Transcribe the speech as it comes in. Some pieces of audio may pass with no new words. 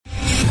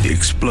The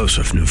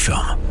explosive new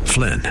film,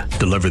 Flynn,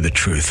 deliver the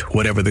truth,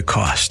 whatever the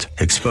cost,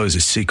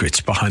 exposes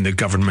secrets behind the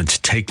government's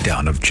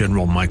takedown of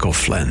General Michael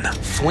Flynn.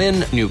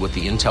 Flynn knew what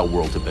the intel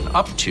world had been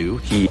up to.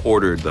 He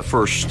ordered the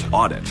first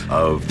audit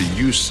of the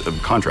use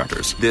of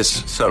contractors.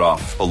 This set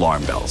off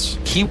alarm bells.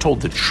 He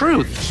told the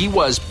truth. He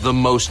was the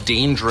most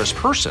dangerous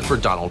person for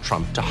Donald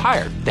Trump to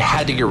hire. They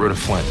had to get rid of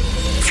Flynn.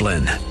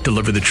 Flynn,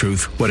 deliver the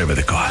truth, whatever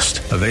the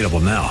cost. Available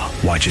now.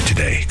 Watch it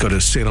today. Go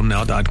to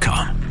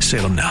salemnow.com.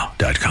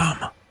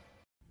 salemnow.com.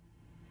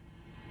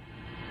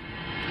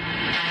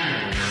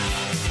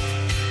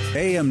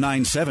 AM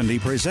 970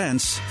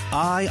 presents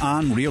Eye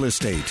on Real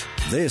Estate.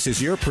 This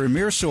is your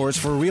premier source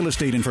for real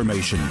estate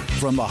information.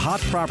 From the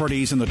hot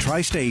properties in the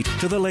tri-state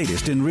to the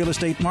latest in real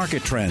estate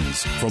market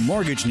trends. From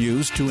mortgage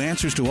news to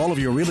answers to all of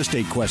your real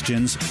estate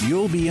questions,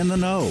 you'll be in the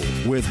know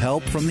with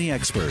help from the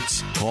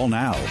experts. Call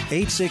now,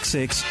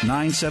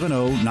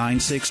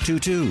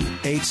 866-970-9622.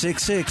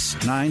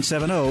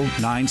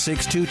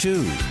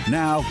 866-970-9622.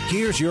 Now,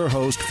 here's your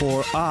host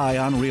for Eye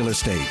on Real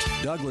Estate,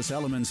 Douglas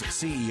Elliman's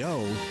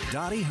CEO,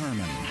 Dottie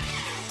Herman.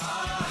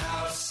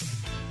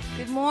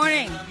 Good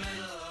morning.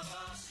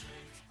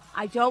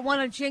 I don't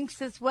want to jinx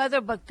this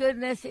weather, but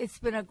goodness, it's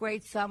been a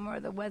great summer.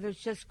 The weather's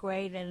just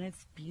great, and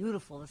it's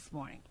beautiful this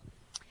morning.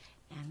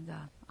 And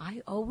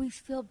I always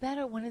feel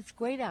better when it's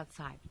great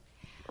outside.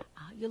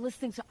 You're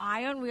listening to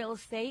Eye on Real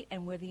Estate,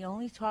 and we're the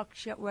only talk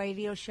show,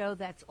 radio show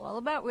that's all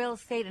about real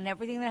estate and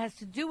everything that has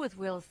to do with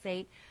real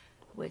estate,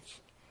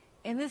 which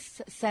in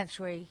this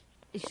century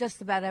is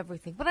just about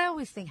everything. But I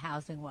always think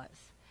housing was.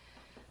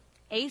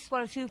 Ace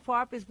Watertooth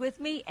Park is with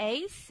me.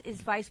 Ace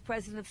is Vice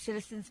President of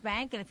Citizens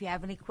Bank, and if you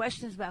have any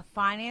questions about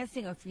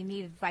financing or if you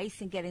need advice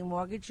in getting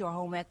mortgage or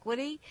home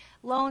equity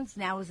loans,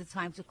 now is the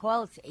time to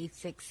call. It's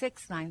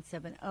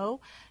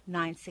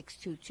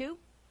 866-970-9622,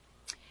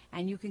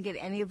 and you can get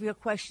any of your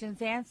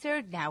questions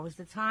answered. Now is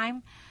the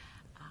time.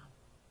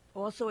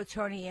 Also,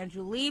 attorney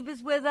Andrew Lieb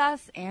is with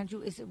us.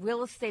 Andrew is a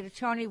real estate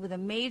attorney with a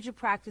major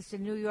practice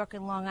in New York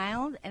and Long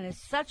Island and is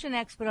such an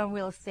expert on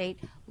real estate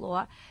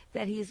law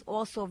that he is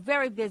also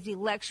very busy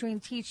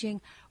lecturing,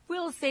 teaching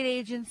real estate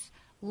agents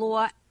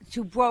law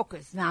to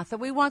brokers. Not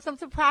that we want them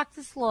to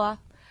practice law.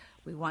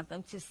 We want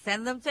them to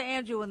send them to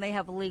Andrew when they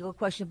have a legal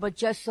question, but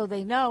just so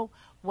they know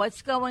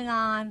what's going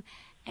on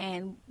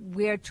and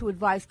where to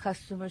advise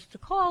customers to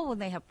call when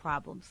they have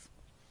problems.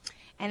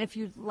 And if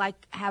you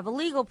have a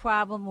legal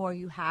problem or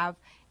you have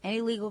any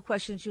legal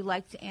questions you'd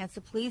like to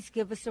answer, please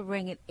give us a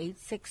ring at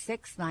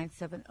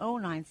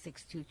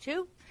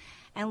 866-970-9622.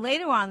 And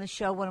later on the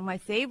show, one of my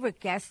favorite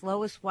guests,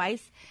 Lois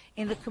Weiss,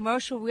 in the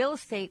commercial real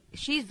estate,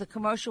 she's the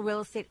commercial real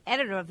estate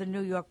editor of the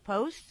New York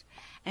Post,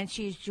 and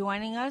she's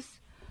joining us.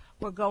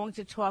 We're going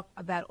to talk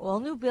about all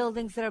new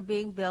buildings that are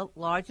being built,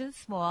 large and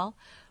small,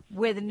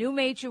 where the new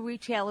major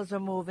retailers are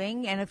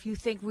moving. And if you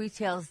think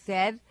retail's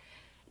dead,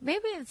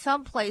 maybe in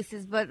some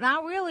places, but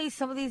not really.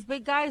 Some of these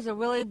big guys are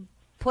really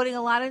putting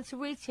a lot into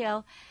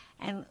retail.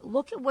 And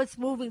look at what's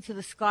moving to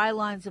the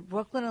skylines of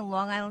Brooklyn and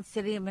Long Island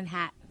City and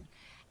Manhattan.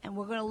 And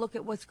we're going to look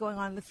at what's going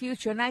on in the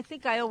future. And I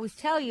think I always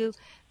tell you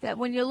that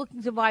when you're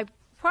looking to buy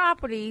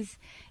properties,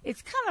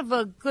 it's kind of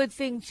a good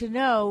thing to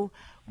know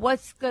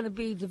what's going to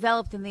be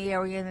developed in the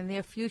area in the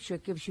near future.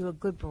 It gives you a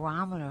good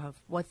barometer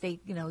of what they,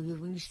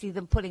 when you see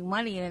them putting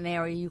money in an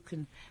area, you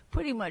can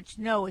pretty much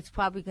know it's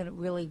probably going to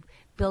really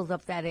build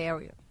up that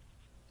area.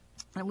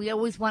 And we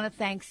always want to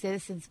thank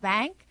Citizens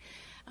Bank.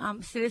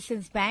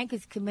 Citizens Bank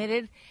is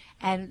committed,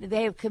 and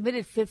they have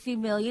committed $50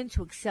 million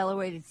to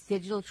accelerate its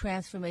digital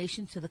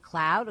transformation to the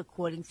cloud,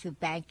 according to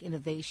Bank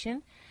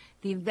Innovation.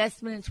 The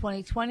investment in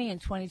 2020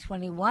 and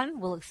 2021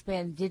 will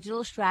expand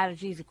digital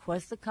strategies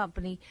across the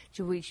company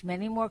to reach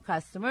many more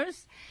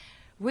customers,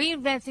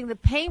 reinventing the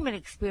payment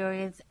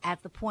experience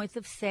at the points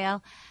of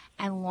sale,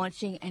 and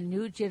launching a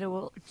new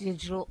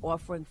digital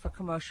offering for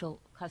commercial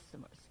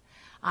customers.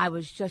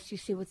 You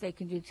see what they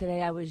can do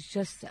today.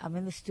 I'm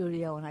in the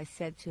studio, and I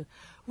said to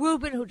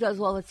Ruben, who does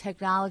all the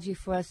technology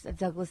for us at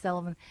Douglas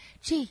Elliman,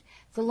 gee,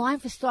 the line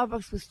for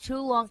Starbucks was too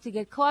long to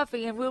get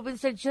coffee. And Ruben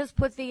said, just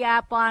put the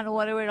app on,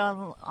 order it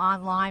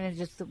online,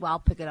 and I'll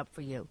pick it up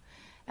for you.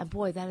 And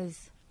boy, that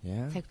is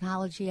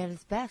technology at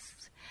its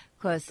best.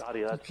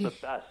 Dottie, that's the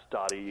best,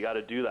 Dottie. You got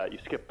to do that. You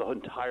skip the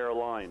entire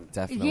line.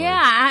 Definitely.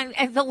 Yeah,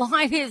 and the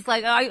line is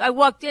I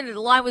walked in and the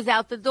line was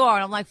out the door,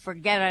 and I'm like,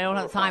 forget it, I don't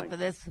have time for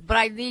this, but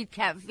I need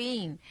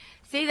caffeine.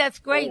 See, that's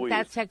great. Always.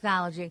 That's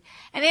technology.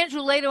 And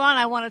Andrew, later on,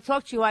 I want to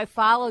talk to you. I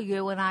follow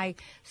you, and I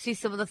see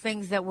some of the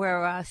things that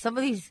some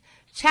of these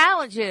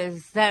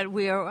challenges that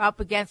we are up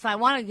against. I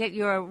want to get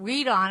your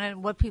read on it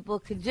and what people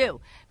can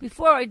do.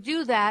 Before I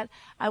do that,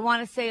 I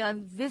want to say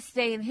on this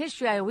day in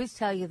history, I always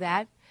tell you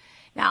that.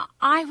 Now,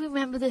 I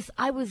remember this.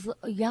 I was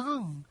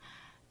young,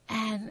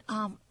 and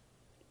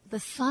the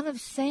Son of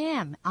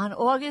Sam, on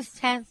August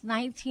 10th,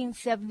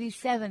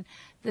 1977,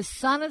 the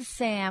Son of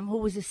Sam, who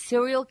was a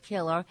serial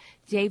killer,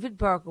 David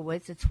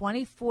Berkowitz, a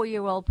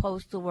 24-year-old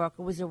postal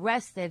worker, was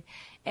arrested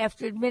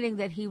after admitting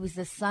that he was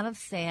the son of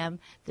Sam,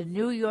 the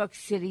New York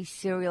City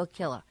serial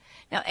killer.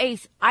 Now,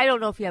 Ace, I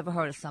don't know if you ever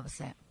heard of Son of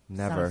Sam.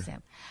 Never. Son of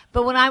Sam.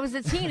 But when I was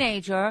a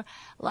teenager,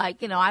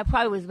 like, I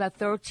probably was about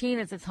 13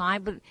 at the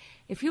time. But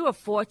if you were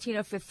 14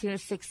 or 15 or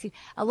 16,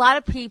 a lot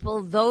of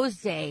people those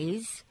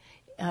days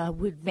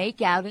would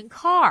make out in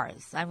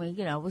cars. I mean,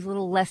 it was a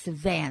little less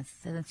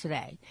advanced than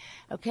today.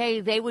 Okay,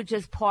 they would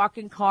just park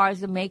in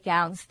cars and make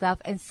out and stuff.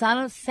 And Son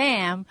of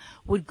Sam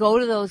would go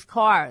to those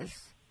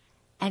cars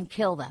and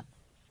kill them.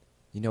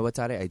 You know what,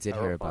 Dottie? I did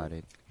hear about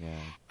it. Yeah.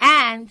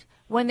 And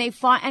when they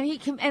find,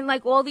 and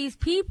like all these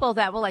people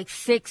that were like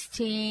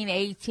 16,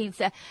 18,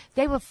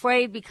 they were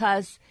afraid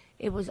because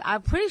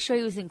I'm pretty sure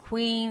he was in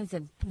Queens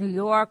and New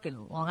York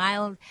and Long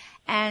Island.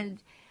 And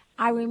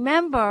I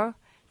remember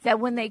that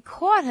when they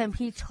caught him,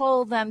 he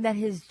told them that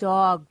his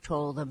dog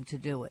told him to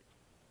do it.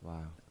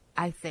 Wow.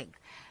 I think.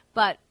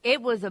 But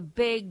it was a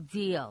big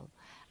deal.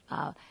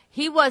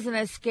 He wasn't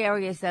as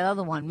scary as that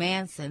other one,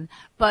 Manson,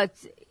 but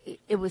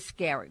it was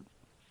scary.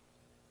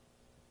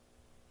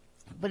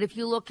 But if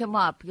you look him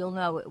up, you'll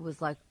know it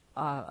was like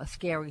a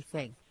scary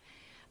thing.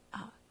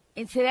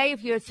 And today,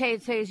 if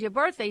today is your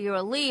birthday, you're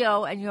a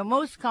Leo, and you're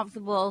most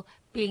comfortable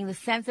being the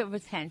center of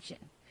attention.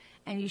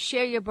 And you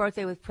share your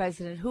birthday with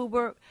President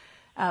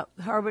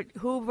Herbert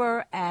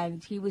Hoover,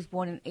 and he was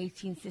born in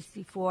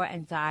 1864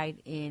 and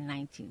died in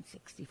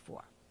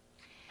 1964.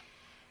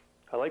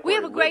 We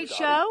have a great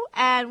show,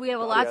 and we have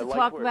a lot to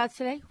talk about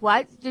today.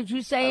 What did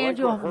you say,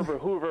 Andrew? Where Herbert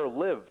Hoover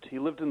lived. He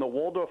lived in the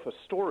Waldorf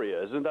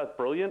Astoria. Isn't that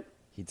brilliant?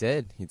 He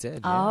did. Yeah.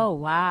 Oh,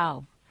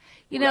 wow.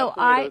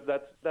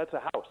 That's a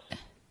house.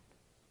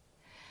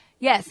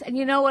 Yes, and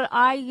you know what?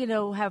 I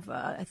have,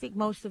 I think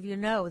most of you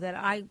know that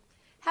I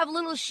have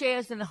little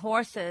shares in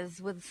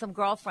horses with some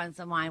girlfriends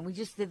of mine. We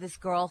just did this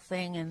girl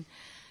thing, and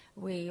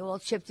we all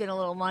chipped in a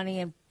little money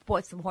and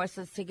bought some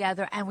horses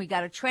together. And we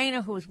got a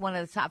trainer who was one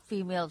of the top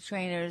female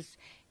trainers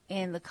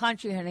in the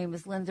country. Her name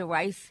is Linda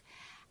Rice.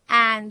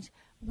 And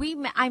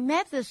I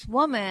met this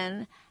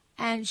woman,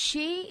 and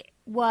she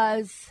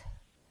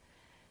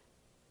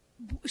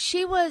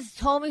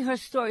told me her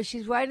story.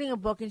 She's writing a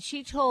book, and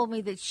she told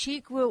me that she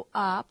grew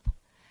up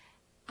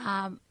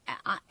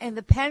in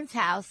the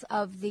penthouse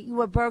of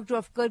where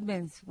Bergdorf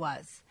Goodman's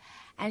was.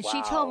 And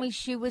She told me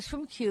she was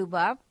from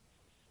Cuba,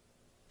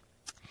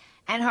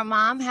 and her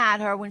mom had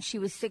her when she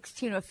was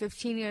 16 or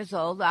 15 years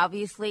old.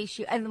 Obviously,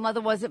 and the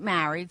mother wasn't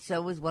married,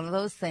 so it was one of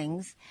those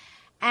things.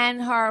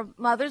 And her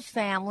mother's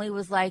family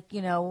was like,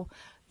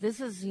 this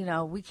is,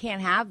 we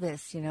can't have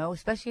this,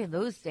 especially in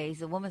those days.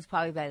 The woman's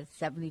probably about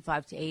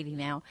 75 to 80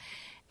 now.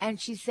 And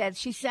she said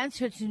she sent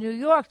her to New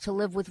York to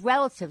live with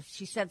relatives.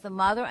 She sent the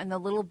mother and the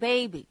little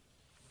baby.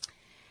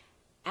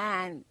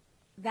 And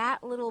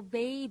that little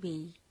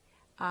baby,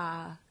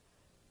 the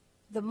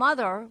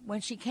mother, when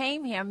she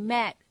came here,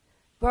 met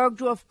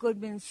Bergdorf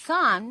Goodman's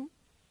son.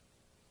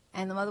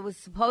 And the mother was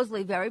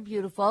supposedly very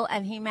beautiful,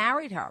 and he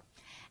married her.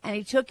 And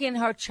he took in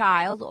her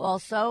child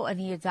also, and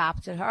he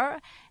adopted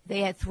her. They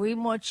had 3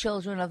 more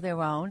children of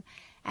their own,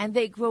 and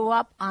they grew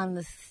up on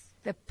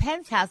the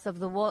penthouse of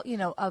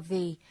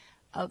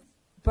of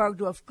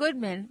Bergdorf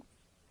Goodman.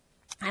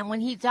 And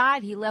when he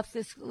died, he left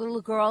this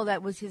little girl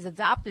that was his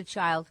adopted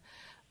child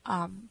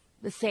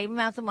the same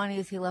amount of money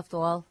as he left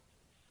all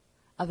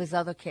of his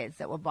other kids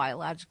that were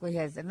biologically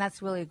his. And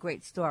that's really a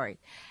great story.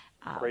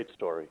 Great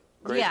story.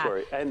 Great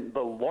story. And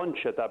the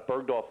lunch at that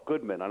Bergdorf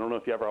Goodman, I don't know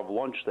if you ever have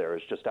lunch there,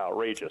 is just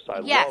outrageous. I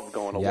love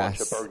going to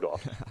lunch at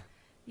Bergdorf.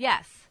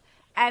 Yes.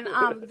 And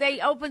they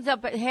opened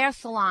up a hair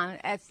salon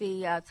at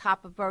the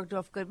top of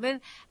Bergdorf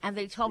Goodman, and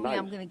they told me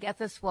I'm going to get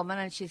this woman,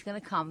 and she's going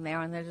to come there,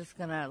 and they're just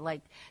going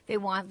to, they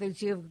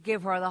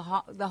give her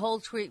the whole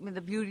treatment,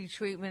 the beauty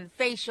treatment,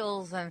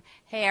 facials and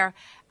hair,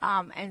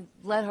 and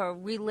let her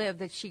relive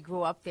that she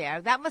grew up there.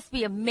 That must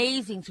be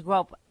amazing to grow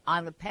up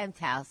on the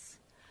penthouse.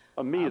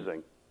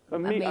 Amazing.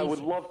 Amazing. I would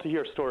love to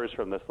hear stories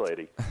from this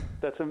lady.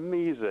 That's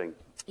amazing.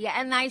 Yeah,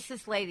 and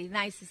nicest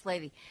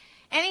lady.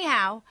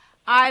 Anyhow,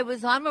 I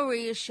was on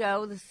Maria's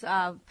show this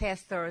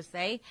past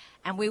Thursday,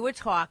 and we were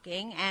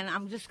talking, and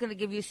I'm just going to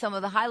give you some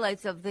of the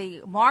highlights of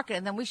the market,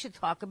 and then we should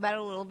talk about it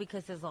a little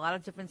because there's a lot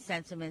of different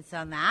sentiments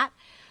on that.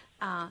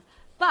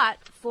 But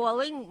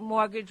falling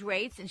mortgage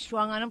rates and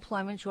strong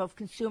unemployment drove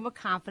consumer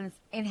confidence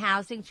in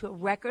housing to a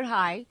record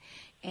high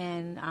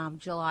in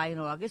July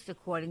and August,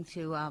 according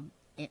to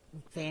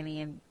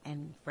Fannie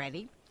and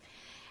Freddie.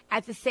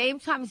 At the same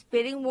time,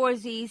 bidding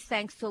wars eased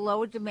thanks to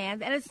lower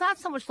demand. And it's not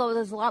so much lower,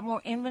 there's a lot more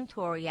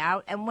inventory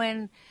out. And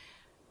when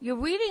you're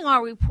reading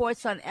our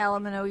reports on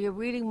Element or you're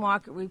reading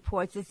market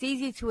reports, it's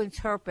easy to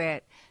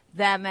interpret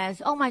them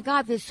as, oh, my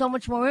God, there's so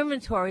much more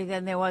inventory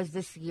than there was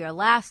this year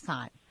last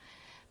time.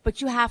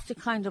 But you have to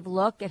kind of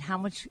look at how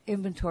much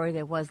inventory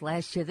there was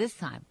last year this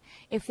time.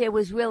 If there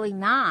was really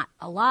not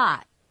a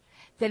lot,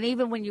 then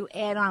even when you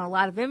add on a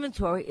lot of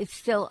inventory, it's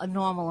still a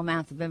normal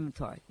amount of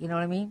inventory. You know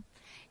what I mean?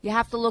 You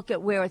have to look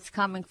at where it's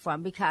coming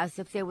from, because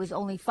if there was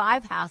only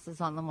 5 houses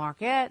on the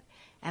market,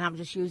 and I'm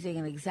just using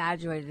an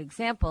exaggerated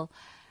example,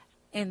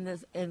 in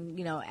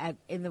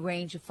the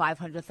range of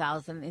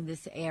 500,000 in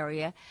this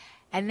area,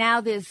 and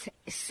now there's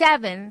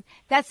 7,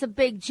 that's a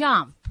big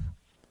jump.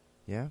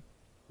 Yeah.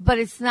 but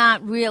it's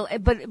not real.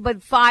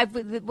 But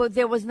 5, but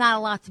there was not a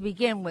lot to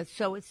begin with.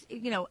 So it's,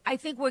 I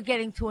think we're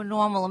getting to a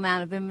normal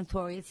amount of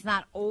inventory. It's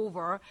not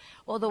over.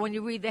 Although when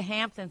you read the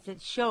Hamptons,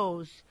 it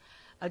shows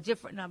a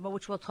different number,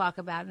 which we'll talk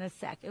about in a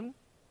second.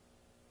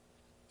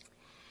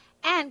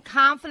 And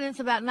confidence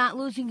about not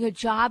losing your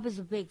job is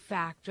a big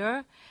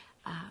factor.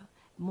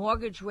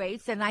 Mortgage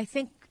rates. And I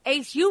think,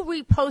 Ace, you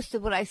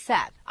reposted what I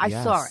said. I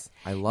saw it.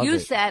 I love it. You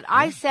said,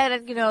 I said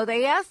it,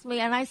 they asked me,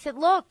 and I said,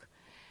 look,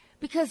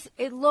 because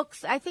it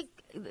looks, I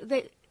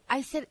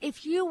said,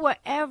 if you were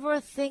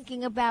ever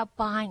thinking about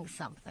buying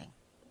something,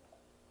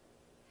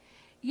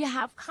 you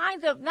have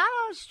kind of, not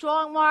a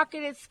strong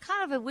market, it's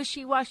kind of a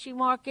wishy-washy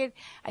market.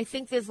 I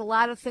think there's a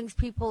lot of things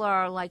people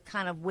are like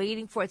kind of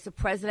waiting for. It's a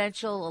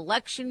presidential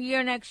election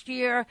year next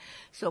year,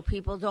 so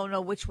people don't know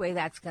which way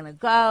that's going to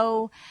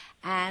go.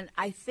 And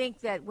I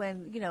think that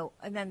when,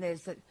 and then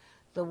there's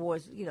the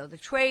wars, the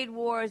trade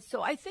wars.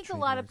 So I think a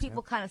lot of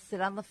people kind of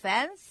sit on the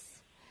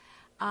fence.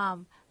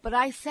 But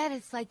I said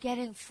it's like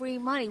getting free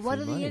money. What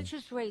are the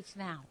interest rates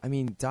now? I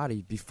mean,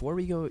 Dottie, before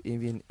we go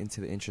even into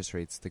the interest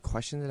rates, the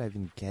question that I've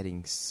been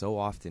getting so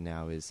often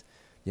now is,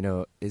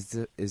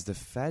 is the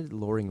Fed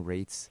lowering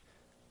rates,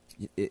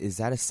 is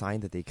that a sign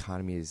that the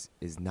economy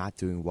is not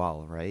doing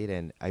well, right?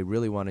 And I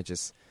really want to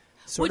just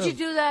Would you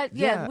do that?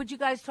 Yeah. Would you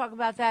guys talk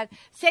about that?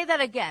 Say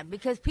that again,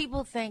 because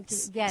people think,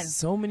 again.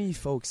 So many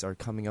folks are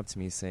coming up to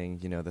me saying,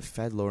 the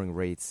Fed lowering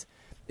rates,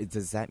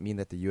 does that mean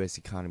that the U.S.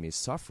 economy is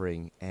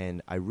suffering?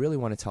 And I really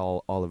want to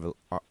tell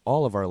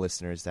all of our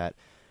listeners that,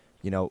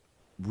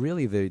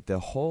 really the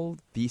whole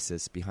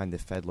thesis behind the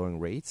Fed lowering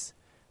rates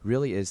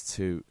really is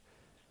to,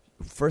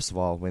 first of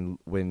all, when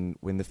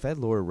the Fed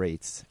lower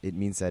rates, it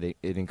means that it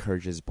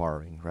encourages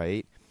borrowing,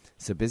 right?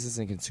 So business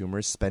and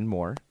consumers spend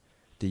more,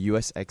 the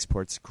U.S.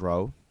 exports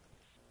grow,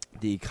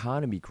 the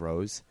economy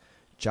grows,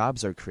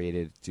 jobs are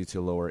created due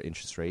to lower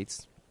interest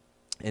rates,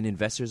 and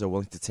investors are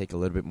willing to take a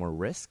little bit more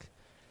risk.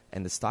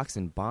 And the stocks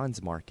and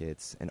bonds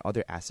markets and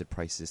other asset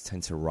prices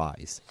tend to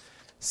rise.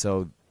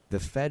 So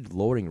the Fed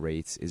lowering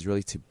rates is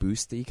really to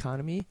boost the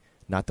economy,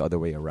 not the other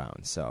way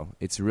around. So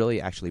it's really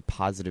actually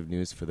positive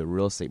news for the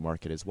real estate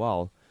market as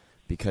well,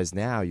 because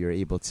now you're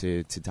able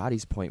to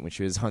Dottie's point when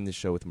she was on the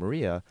show with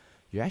Maria,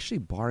 you're actually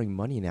borrowing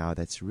money now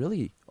that's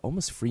really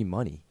almost free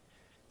money.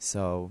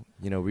 So,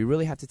 we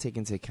really have to take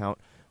into account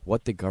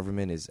what the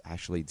government is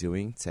actually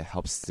doing to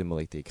help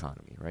stimulate the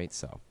economy, right?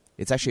 So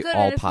it's actually good.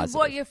 all And if positive. you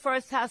bought your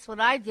first house, what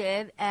I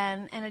did,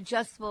 and an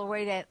adjustable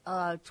rate at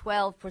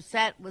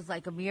 12% was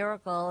like a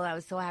miracle. I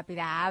was so happy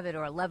to have it,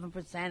 or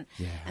 11%.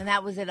 Yeah. And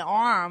that was an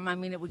ARM. I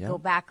mean, it would go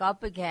back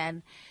up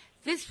again.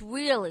 This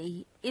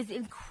really is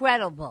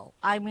incredible.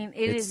 I mean,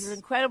 it's an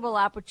incredible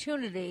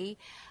opportunity.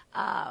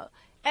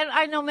 And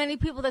I know many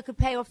people that could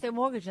pay off their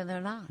mortgage, and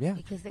they're not. Yeah.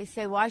 Because they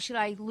say, why should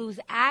I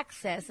lose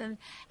access? And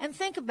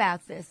think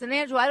about this. And,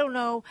 Andrew, I don't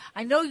know.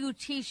 I know you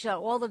teach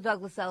all the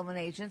Douglas Elliman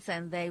agents,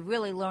 and they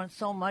really learn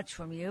so much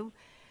from you.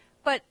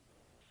 But,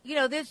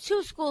 there's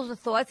two schools of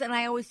thoughts, and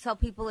I always tell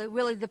people it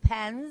really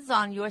depends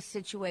on your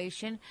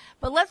situation.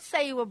 But let's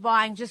say you were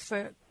buying, just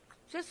for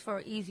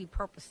easy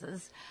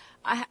purposes,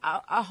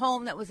 a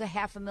home that was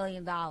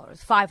 $500,000,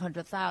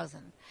 $500,000.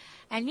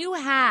 And you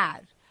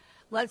had,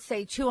 let's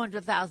say,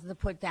 $200,000 to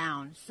put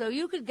down. So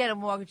you could get a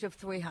mortgage of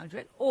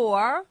 $300,000,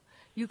 or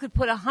you could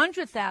put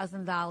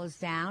 $100,000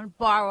 down,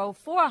 borrow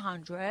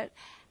 $400,000,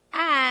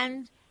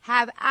 and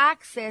have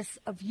access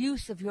of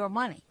use of your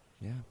money.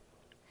 Yeah.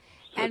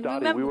 So, and Dottie,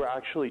 remember, we were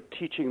actually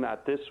teaching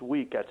that this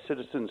week at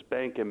Citizens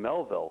Bank in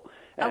Melville,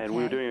 and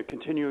we were doing a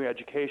continuing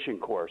education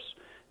course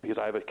because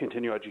I have a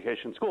continuing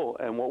education school.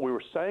 And what we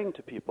were saying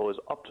to people is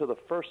up to the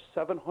first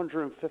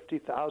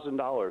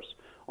 $750,000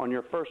 on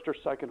your first or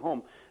second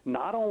home,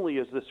 not only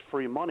is this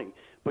free money,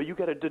 but you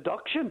get a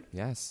deduction.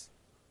 Yes.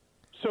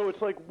 So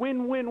it's like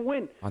win, win,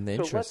 win. On the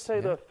interest, let's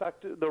say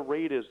the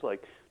rate is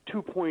like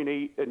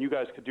 2.8, and you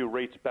guys could do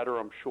rates better,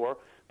 I'm sure.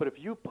 But if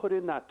you put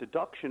in that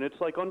deduction,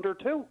 it's like under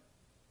 2.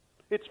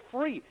 It's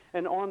free.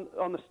 And on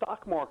the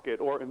stock market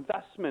or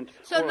investment.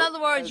 So in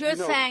other words, you're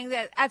saying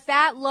that at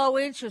that low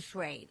interest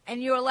rate,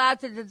 and you're allowed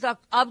to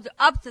deduct up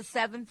to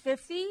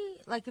 $750,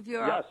 like if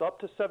you're yes, up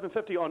to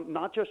 $750 on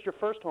not just your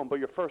first home, but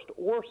your first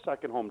or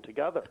second home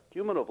together,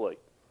 cumulatively.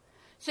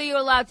 So you're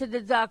allowed to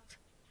deduct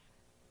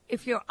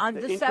if you're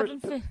under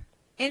 $750 interest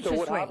rate. So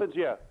what happens?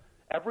 Yeah,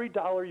 every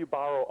dollar you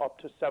borrow up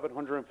to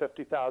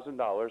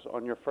 $750,000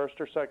 on your first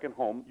or second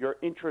home, your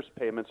interest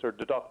payments are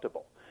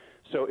deductible.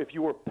 So if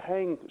you were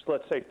paying,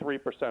 let's say,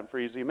 3% for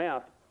easy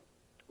math,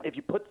 if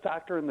you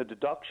factor in the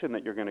deduction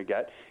that you're going to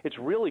get, it's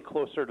really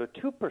closer to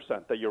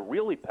 2% that you're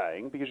really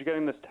paying because you're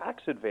getting this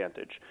tax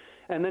advantage.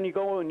 And then you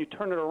go and you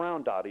turn it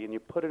around, Dottie, and you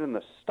put it in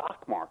the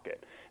stock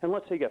market. And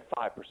let's say you get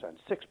 5%,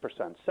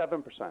 6%,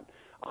 7%.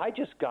 I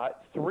just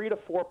got 3 to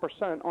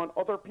 4% on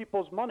other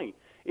people's money.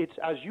 It's,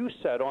 as you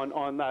said,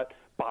 on that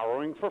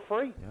borrowing for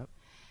free. Yep.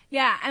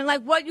 Yeah, and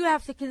like what you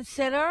have to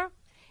consider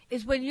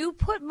is when you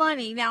put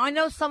money, now I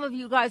know some of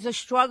you guys are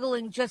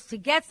struggling just to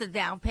get the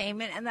down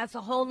payment, and that's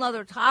a whole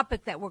nother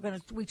topic that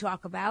we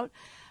talk about.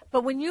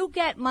 But when you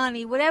get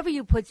money, whatever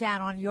you put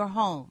down on your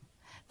home,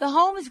 the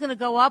home is going to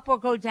go up or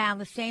go down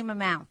the same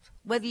amount,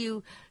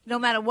 no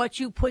matter what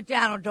you put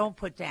down or don't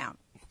put down.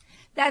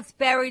 That's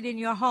buried in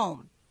your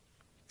home.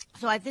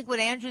 So I think what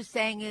Andrew's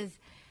saying is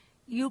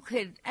you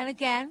could, and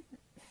again,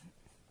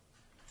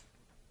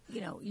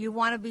 you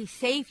want to be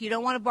safe. You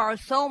don't want to borrow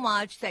so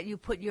much that you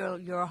put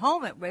your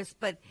home at risk,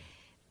 but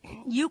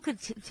you could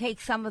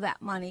take some of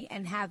that money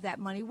and have that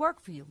money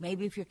work for you.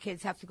 Maybe if your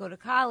kids have to go to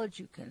college,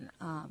 you can,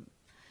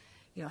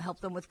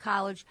 help them with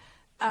college.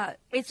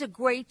 It's a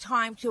great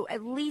time to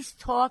at least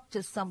talk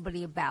to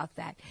somebody about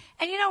that.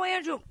 And,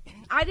 Andrew,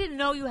 I didn't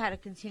know you had a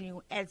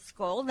continuing ed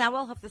school. Now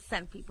I'll have to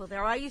send people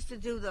there. I used to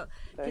do the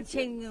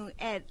continuing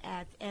ed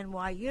at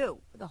NYU,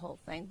 the whole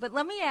thing. But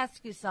let me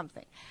ask you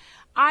something.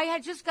 I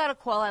had just got a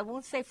call, I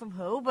won't say from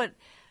who, but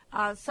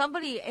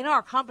somebody in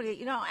our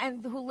company,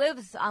 and who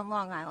lives on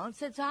Long Island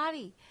said,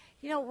 Dottie,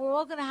 we're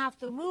all going to have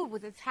to move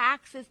with the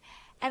taxes.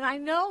 And I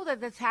know that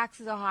the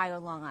taxes are high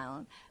on Long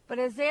Island. But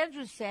as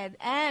Andrew said,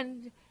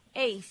 and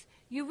Ace,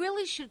 you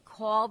really should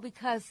call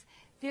because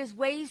there's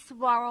ways to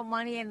borrow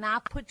money and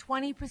not put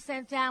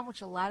 20% down,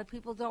 which a lot of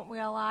people don't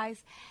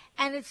realize.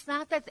 And it's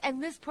not that,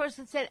 and this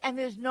person said, and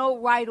there's no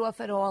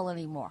write-off at all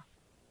anymore.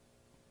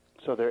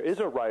 So there is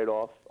a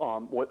write-off.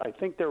 What I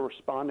think they're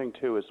responding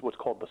to is what's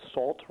called the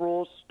SALT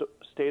rules,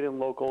 state and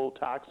local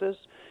taxes.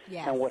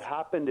 Yes. And what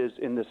happened is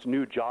in this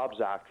new Jobs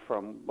Act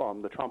from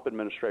the Trump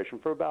administration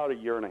for about a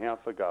year and a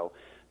half ago,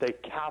 they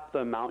capped the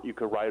amount you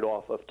could write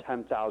off of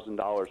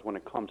 $10,000 when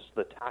it comes to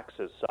the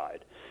taxes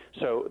side.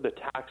 So the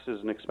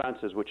taxes and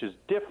expenses, which is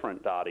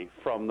different, Dottie,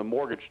 from the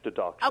mortgage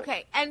deduction.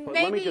 Okay, and But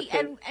maybe,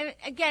 and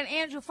again,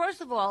 Andrew, first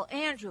of all,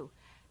 Andrew,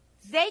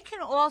 they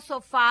can also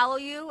follow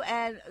you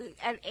at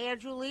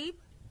Andrew Lieb.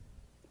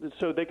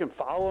 So they can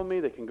follow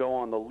me. They can go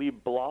on the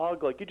Lieb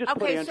blog. Like you just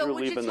put Okay, Andrew so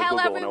would Lieb you in the tell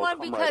Google everyone,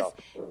 and it'll come because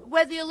right up.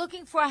 whether you're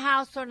looking for a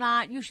house or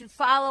not, you should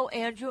follow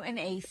Andrew and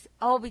Ace,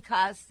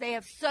 because they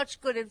have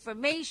such good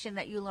information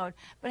that you learn.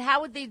 But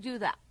how would they do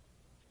that?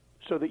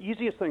 So the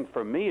easiest thing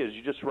for me is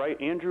you just write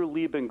Andrew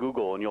Lieb in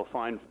Google, and you'll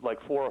find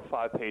like 4 or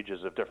 5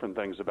 pages of different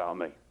things about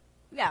me.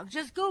 Yeah,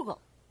 just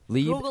Google.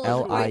 Lieb, Google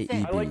is a great thing.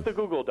 L-I-E-B. I like the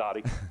Google,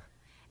 Dottie.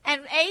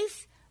 And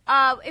Ace,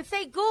 if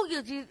they Google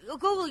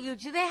you,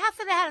 do they have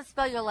to know how to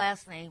spell your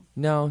last name?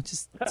 No,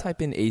 just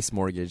type in Ace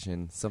Mortgage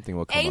and something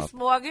will come up. Ace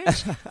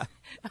Mortgage?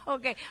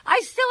 Okay.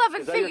 I still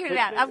haven't Is that your figured it kid's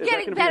out. name? I'm Is that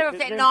getting gonna be better your if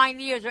kid's they're name? 9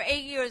 years or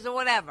 8 years or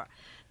whatever.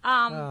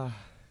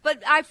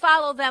 But I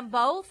follow them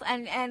both,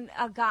 and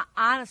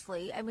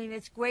honestly, I mean,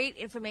 it's great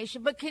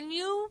information. But can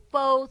you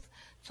both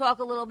talk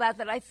a little about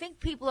that? I think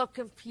people are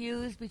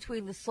confused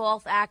between the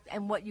SALT Act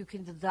and what you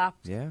can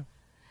deduct. Yeah.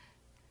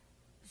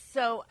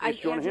 So Do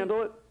you want to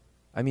handle it?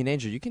 I mean,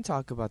 Andrew, you can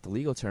talk about the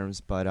legal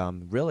terms, but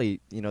really,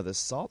 the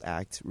SALT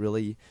Act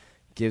really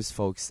gives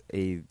folks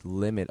a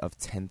limit of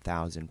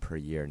 $10,000 per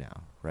year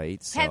now,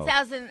 right? So,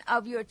 $10,000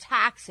 of your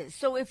taxes.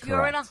 So if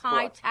you're in a Correct.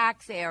 high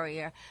tax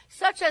area,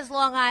 such as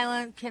Long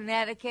Island,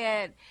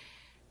 Connecticut,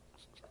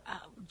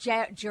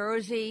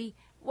 Jersey,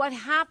 what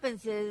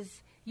happens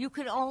is you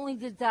can only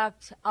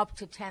deduct up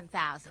to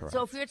 $10,000.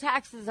 So if your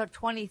taxes are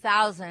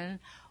 $20,000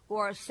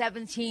 or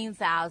 $17,000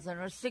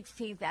 or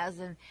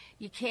 $16,000,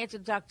 you can't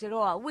deduct it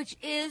all, which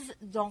is,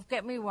 don't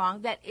get me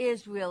wrong, that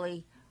is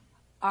really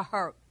a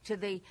hurt to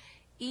the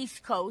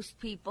East Coast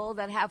people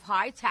that have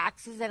high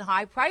taxes and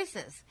high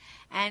prices.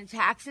 And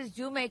taxes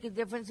do make a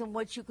difference in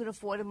what you can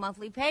afford in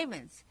monthly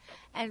payments.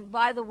 And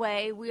by the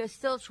way, we are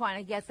still trying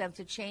to get them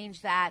to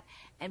change that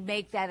and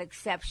make that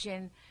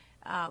exception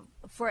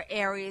for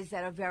areas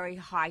that are very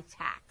high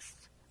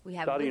taxed. We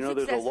haven't Dottie, been there's a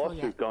successful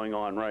lawsuit yet. going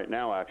on right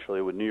now,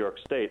 actually, with New York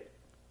State.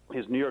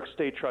 New York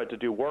State tried to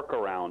do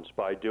workarounds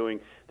by doing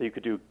that. You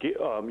could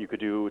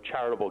do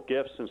charitable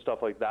gifts and stuff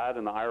like that,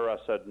 and the IRS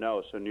said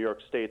no. So New York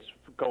State's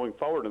going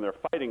forward, and they're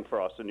fighting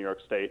for us in New York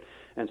State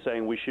and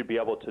saying we should be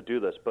able to do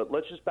this. But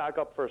let's just back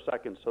up for a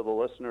second so the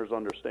listeners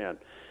understand.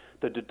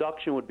 The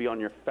deduction would be on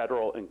your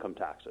federal income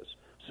taxes.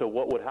 So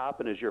what would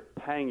happen is you're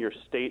paying your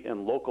state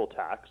and local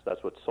tax.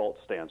 That's what SALT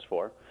stands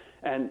for.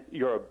 And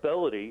your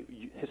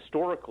ability,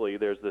 historically,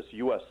 there's this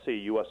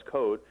USC, U.S.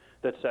 code,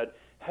 that said,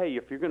 hey,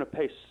 if you're going to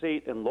pay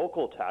state and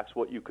local tax,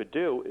 what you could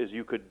do is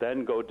you could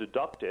then go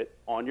deduct it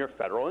on your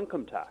federal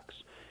income tax.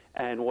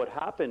 And what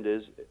happened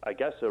is, I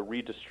guess, a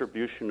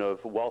redistribution of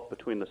wealth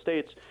between the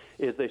states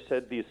is they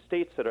said these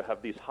states that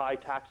have these high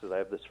taxes. I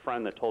have this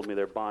friend that told me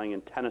they're buying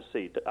in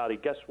Tennessee.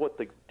 Guess what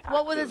the taxes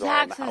What were the are on the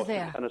taxes house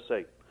there? in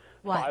Tennessee?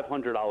 What?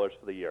 $500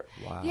 for the year.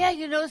 wow.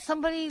 Yeah,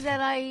 somebody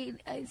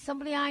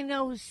I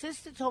know whose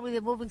sister told me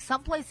they're moving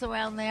someplace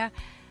around there.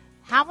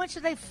 How much are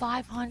they?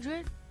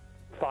 500?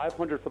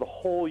 $500 for the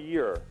whole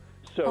year.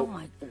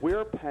 So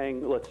we're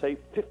paying, let's say,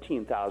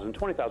 $15,000,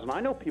 $20,000.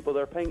 I know people that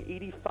are paying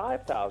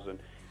 $85,000.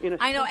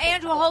 I know.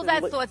 Andrew, hold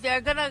that thought.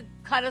 They're going to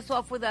cut us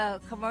off with a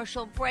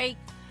commercial break.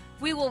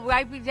 We will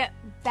be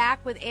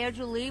back with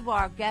Andrew Lieb,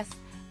 our guest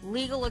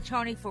legal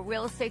attorney for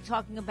real estate,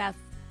 talking about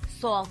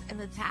SALT and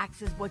the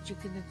taxes, what you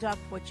can deduct,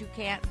 what you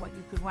can't, what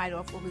you can write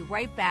off. We'll be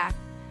right back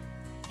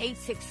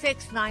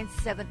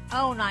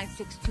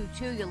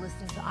 866-970-9622. You're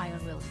listening to Eye on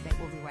Real Estate.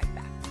 We'll be right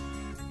back.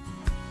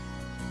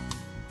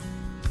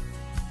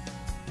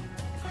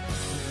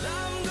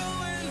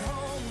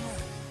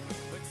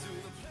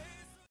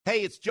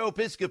 Hey, it's Joe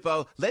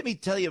Piscopo. Let me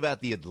tell you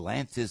about the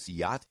Atlantis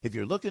Yacht. If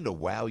you're looking to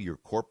wow your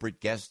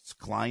corporate guests,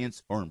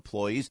 clients, or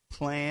employees,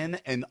 plan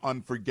an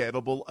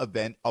unforgettable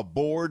event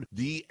aboard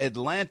the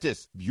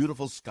Atlantis.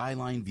 Beautiful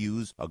skyline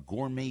views, a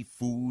gourmet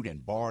food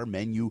and bar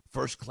menu,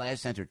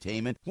 first-class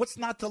entertainment. What's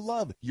not to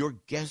love? Your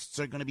guests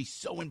are going to be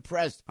so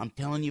impressed. I'm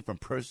telling you from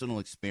personal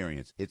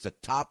experience. It's a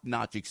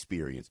top-notch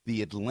experience.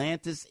 The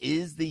Atlantis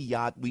is the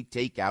yacht we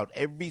take out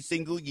every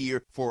single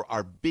year for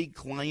our big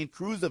client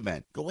cruise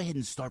event. Go ahead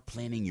and start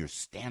planning your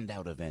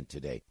standout event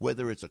today.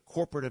 Whether it's a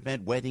corporate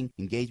event, wedding,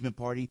 engagement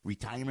party,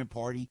 retirement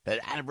party, an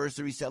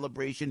anniversary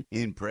celebration,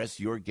 impress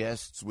your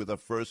guests with a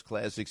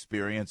first-class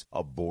experience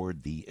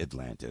aboard the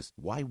Atlantis.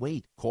 Why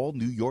wait? Call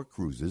New York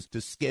Cruises to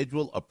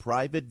schedule a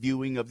private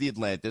viewing of the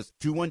Atlantis.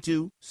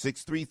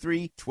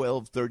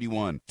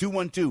 212-633-1231.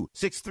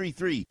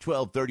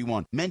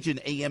 212-633-1231. Mention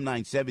AM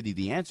 970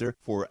 The Answer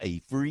for a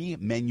free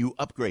menu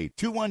upgrade.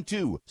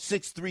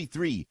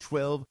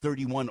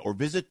 212-633-1231 or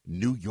visit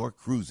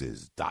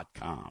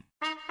NewYorkCruises.com.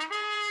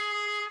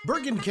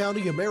 Bergen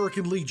County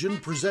American Legion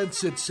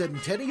presents its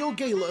Centennial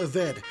Gala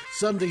event,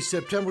 Sunday,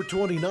 September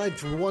 29th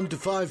from 1 to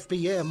 5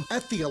 p.m.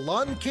 at the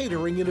Elan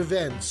Catering and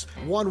Events,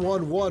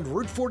 111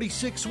 Route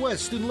 46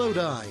 West in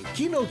Lodi.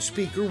 Keynote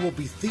speaker will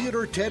be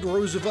Theodore Ted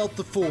Roosevelt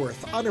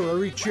IV,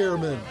 Honorary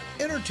Chairman.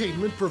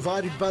 Entertainment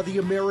provided by the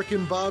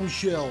American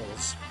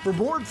Bombshells. For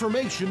more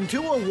information,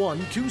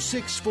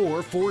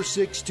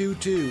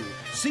 201-264-4622.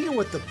 See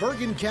you at the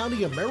Bergen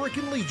County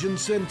American Legion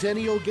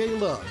Centennial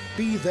Gala.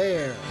 Be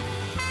there.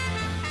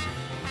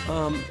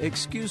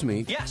 Excuse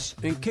me. Yes.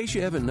 In case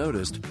you haven't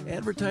noticed,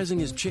 advertising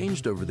has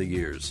changed over the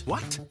years.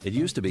 What? It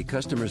used to be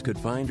customers could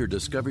find or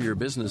discover your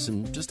business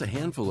in just a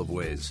handful of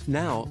ways.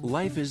 Now,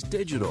 life is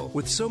digital,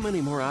 with so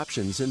many more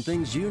options and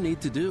things you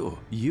need to do.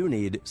 You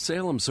need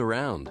Salem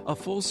Surround, a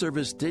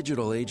full-service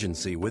digital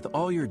agency with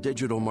all your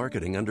digital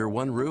marketing under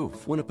one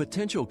roof. When a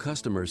potential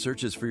customer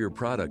searches for your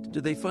product, do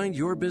they find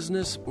your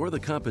business or the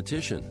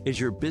competition? Is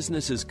your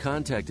business's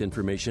contact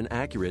information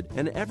accurate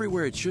and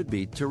everywhere it should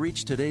be to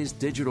reach today's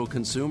digital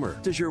consumer?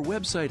 Does your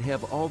website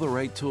have all the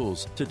right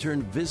tools to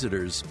turn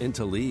visitors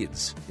into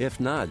leads? If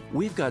not,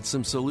 we've got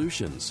some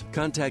solutions.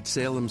 Contact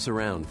Salem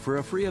Surround for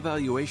a free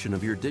evaluation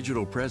of your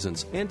digital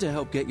presence and to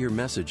help get your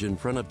message in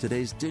front of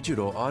today's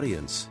digital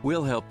audience.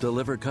 We'll help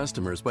deliver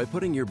customers by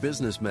putting your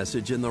business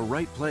message in the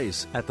right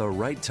place at the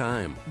right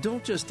time.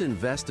 Don't just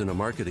invest in a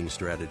marketing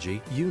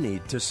strategy. You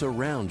need to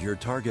surround your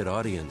target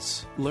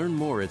audience. Learn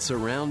more at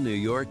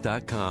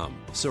surroundnewyork.com.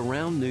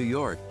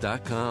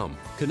 Surroundnewyork.com.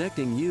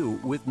 Connecting you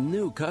with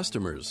new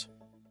customers.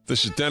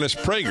 This is Dennis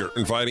Prager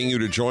inviting you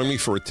to join me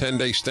for a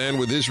 10-day Stand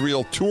with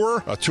Israel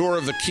tour, a tour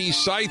of the key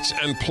sites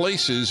and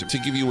places to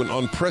give you an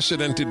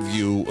unprecedented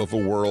view of a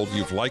world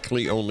you've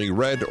likely only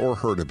read or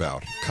heard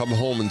about. Come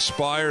home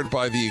inspired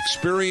by the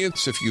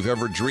experience. If you've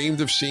ever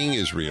dreamed of seeing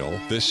Israel,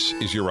 this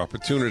is your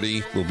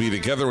opportunity. We'll be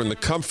together in the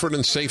comfort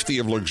and safety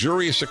of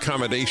luxurious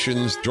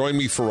accommodations. Join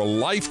me for a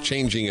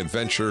life-changing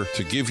adventure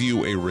to give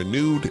you a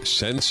renewed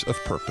sense of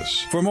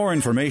purpose. For more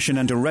information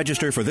and to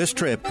register for this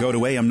trip, go to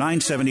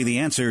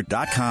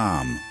am970theanswer.com.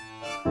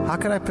 How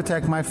can I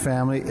protect my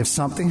family if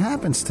something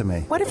happens to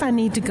me? What if I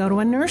need to go to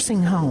a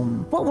nursing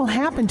home? What will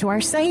happen to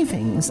our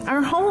savings,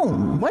 our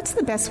home? What's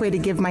the best way to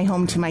give my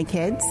home to my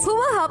kids? Who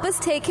will help us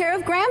take care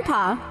of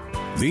Grandpa?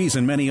 These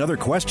and many other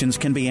questions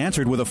can be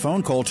answered with a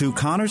phone call to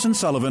Connors &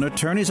 Sullivan,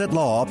 Attorneys at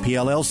Law,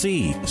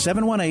 PLLC,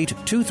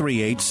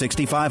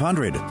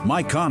 718-238-6500.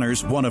 Mike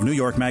Connors, one of New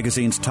York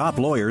Magazine's top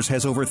lawyers,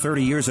 has over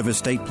 30 years of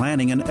estate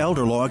planning and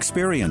elder law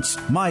experience.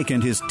 Mike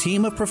and his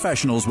team of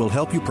professionals will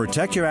help you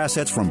protect your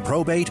assets from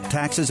probate,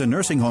 taxes, and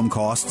nursing home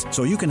costs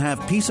so you can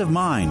have peace of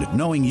mind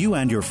knowing you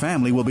and your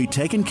family will be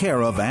taken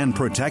care of and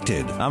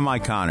protected. I'm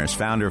Mike Connors,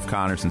 founder of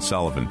Connors &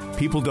 Sullivan.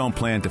 People don't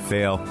plan to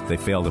fail, they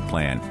fail to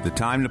plan. The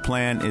time to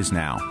plan is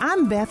now.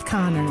 I'm Beth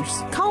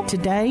Connors. Call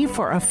today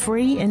for a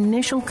free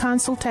initial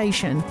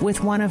consultation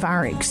with one of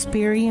our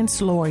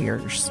experienced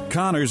lawyers.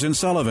 Connors &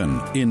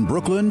 Sullivan in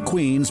Brooklyn,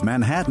 Queens,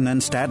 Manhattan,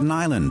 and Staten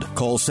Island.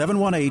 Call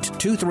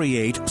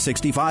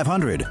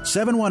 718-238-6500,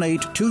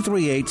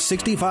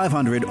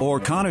 718-238-6500, or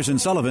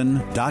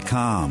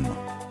ConnorsandSullivan.com.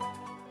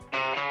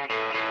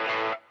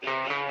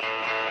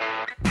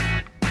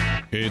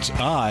 It's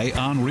Eye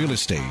on Real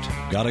Estate.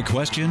 Got a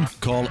question?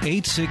 Call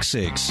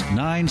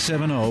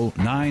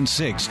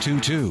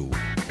 866-970-9622.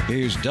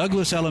 Here's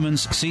Douglas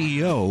Elliman's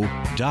CEO,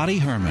 Dottie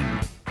Herman.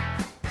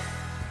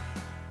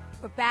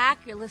 We're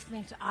back. You're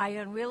listening to Eye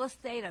on Real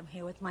Estate. I'm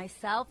here with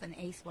myself and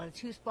Ace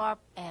Wadatusbar,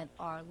 and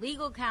our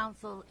legal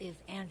counsel is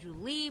Andrew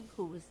Lieb,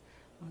 who is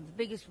one of the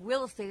biggest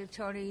real estate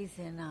attorneys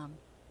in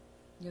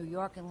New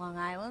York and Long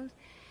Island.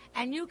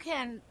 And you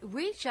can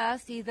reach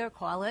us, either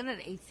call in at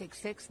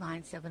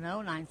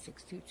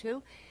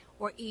 866-970-9622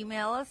 or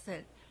email us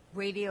at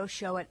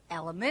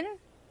radioshow@elliman,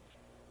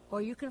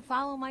 or you can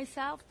follow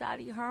myself,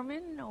 Dottie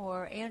Herman,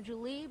 or Andrew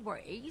Lieb, or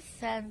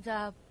Ace,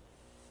 and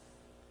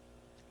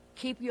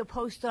keep you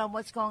posted on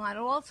what's going on at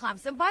all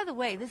times. And by the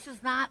way, this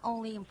is not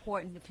only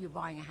important if you're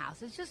buying a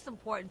house. It's just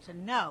important to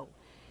know.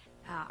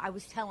 I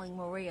was telling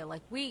Maria,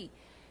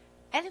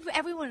 and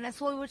everyone, that's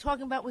what we were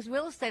talking about was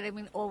real estate. I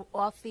mean,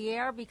 off the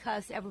air,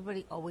 because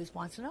everybody always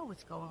wants to know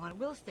what's going on in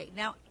real estate.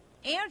 Now,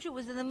 Andrew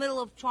was in the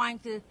middle of trying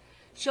to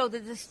show the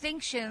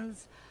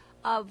distinctions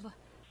of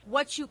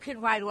what you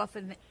can write off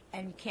and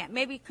you can't.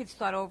 Maybe you could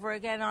start over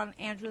again on,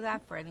 Andrew,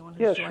 that for anyone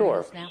who's joining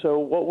us now. So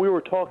what we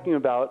were talking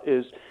about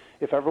is,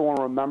 if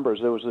everyone remembers,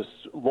 there was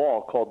this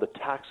law called the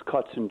Tax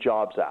Cuts and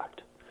Jobs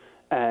Act.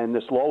 And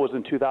this law was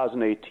in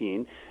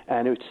 2018,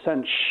 and it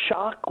sent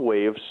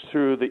shockwaves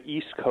through the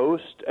East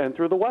Coast and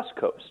through the West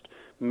Coast,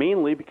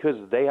 mainly because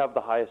they have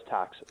the highest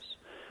taxes.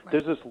 Right.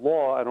 There's this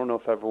law, I don't know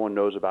if everyone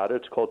knows about it,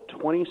 it's called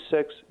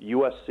 26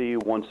 U.S.C.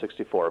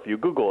 164. If you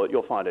Google it,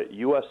 you'll find it.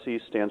 USC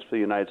stands for the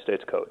United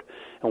States Code.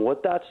 And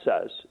what that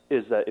says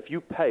is that if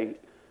you pay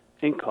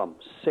income,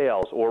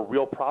 sales, or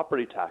real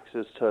property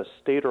taxes to a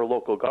state or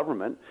local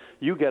government,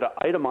 you get an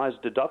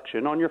itemized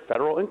deduction on your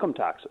federal income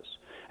taxes.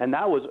 And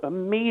that was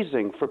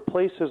amazing for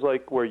places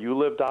like where you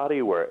live,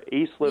 Dottie, where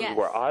Ace lives, yes,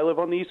 where I live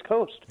on the East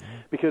Coast,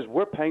 because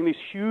we're paying these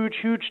huge,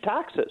 huge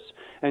taxes.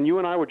 And you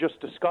and I were just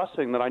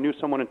discussing that I knew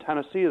someone in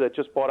Tennessee that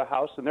just bought a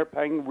house, and they're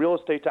paying real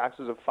estate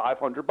taxes of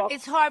 $500.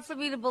 It's hard for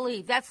me to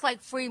believe. That's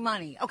like free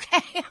money,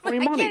 okay? Free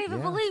money. I can't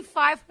even believe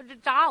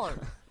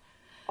 $500.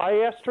 I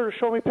asked her to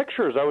show me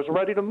pictures. I was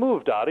ready to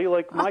move, Dottie.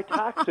 Like, my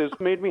taxes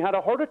made me had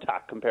a heart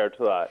attack compared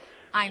to that.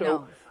 I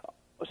know.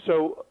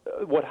 So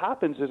what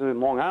happens is in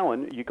Long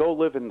Island, you go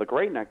live in the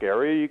Great Neck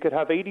area, you could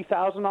have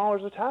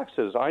 $80,000 of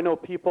taxes. I know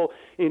people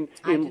in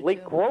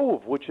Lake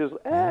Grove, which is,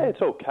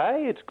 it's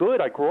okay, it's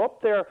good. I grew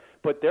up there,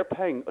 but they're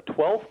paying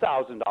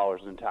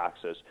 $12,000 in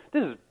taxes.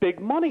 This is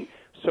big money.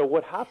 So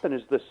what happened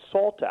is the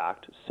SALT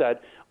Act said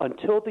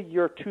until the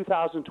year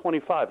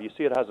 2025, you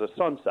see it has a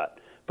sunset,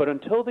 but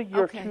until the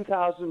year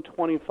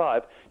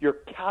 2025, you're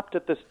capped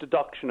at this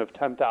deduction of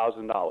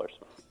 $10,000.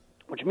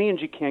 Which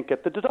means you can't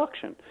get the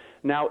deduction.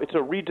 Now, it's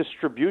a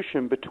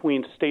redistribution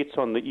between states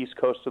on the East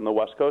Coast and the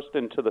West Coast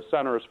and to the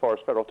center as far as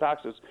federal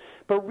taxes.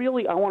 But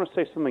really, I want to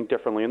say something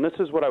differently, and this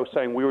is what I was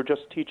saying. We were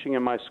just teaching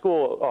in my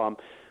school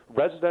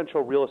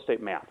residential real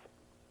estate math.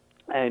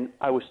 And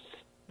I was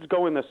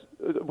going this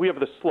 – we have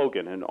this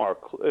slogan in our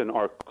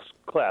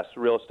class,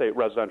 real estate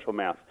residential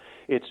math.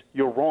 It's,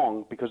 you're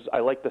wrong because I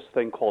like this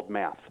thing called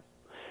math.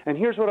 And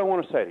here's what I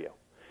want to say to you.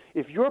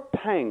 If you're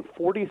paying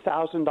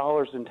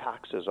 $40,000 in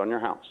taxes on your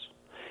house,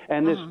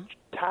 and this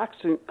Tax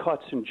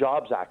Cuts and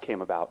Jobs Act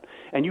came about,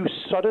 and you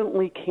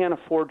suddenly can't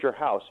afford your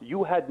house,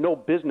 you had no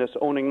business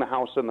owning the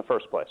house in the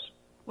first place.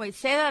 Wait,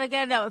 say that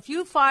again. Now, if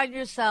you find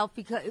yourself,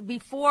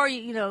 before,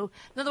 in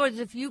other words,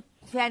 if you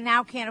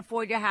now can't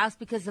afford your house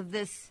because of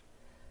this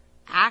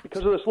act?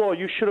 Because of this law,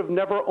 you should have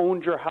never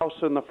owned your house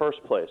in the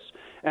first place.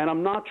 And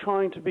I'm not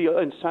trying to be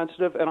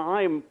insensitive, and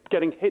I'm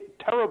getting hit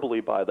terribly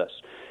by this.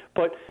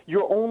 But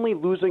you're only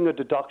losing a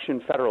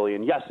deduction federally,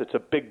 and yes, it's a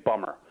big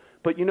bummer.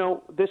 But,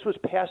 this was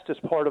passed as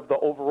part of the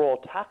overall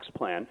tax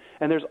plan,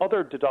 and there's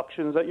other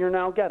deductions that you're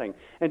now getting.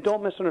 And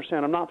don't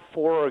misunderstand, I'm not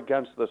for or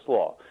against this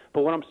law.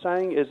 But what I'm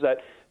saying is that,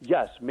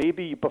 yes,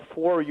 maybe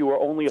before you were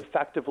only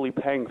effectively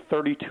paying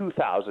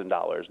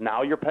 $32,000.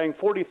 Now you're paying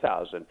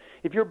 $40,000.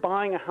 If you're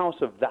buying a house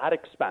of that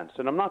expense,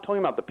 and I'm not talking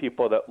about the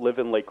people that live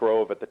in Lake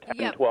Grove at the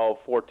 10, 12,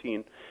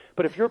 14,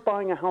 but if you're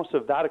buying a house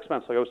of that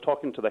expense, like I was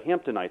talking to the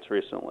Hamptonites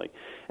recently,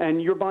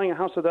 and you're buying a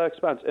house of that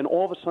expense, and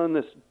all of a sudden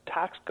this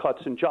Tax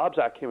Cuts and Jobs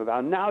Act came about,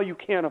 and now you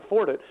can't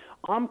afford it,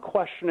 I'm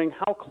questioning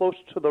how close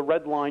to the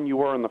red line you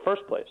were in the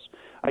first place.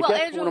 I guess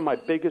Andrew, one of my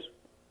biggest...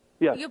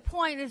 Yeah. Your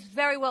point is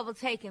very well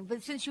taken,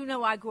 but since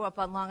I grew up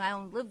on Long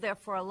Island, lived there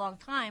for a long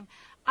time,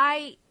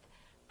 I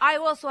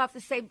also have to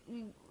say,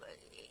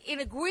 in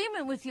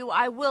agreement with you,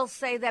 I will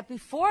say that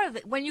before,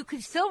 when you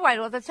could still write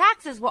off, the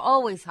taxes were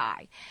always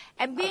high.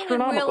 And being in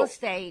real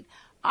estate,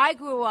 I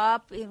grew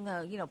up in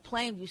the,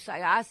 Plainview,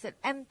 Syosset,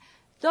 and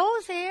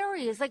those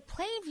areas, like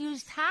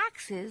Plainview's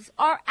taxes,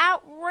 are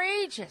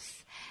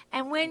outrageous.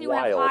 And when you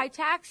have high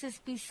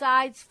taxes,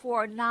 besides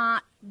for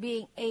not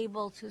being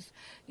able to,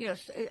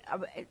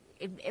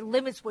 it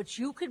limits what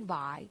you can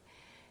buy,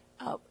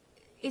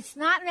 it's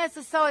not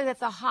necessarily that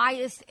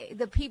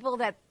the people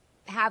that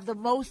have the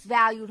most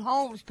valued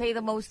homes pay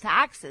the most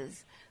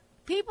taxes.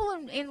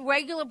 People in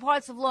regular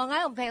parts of Long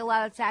Island pay a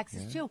lot of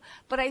taxes too.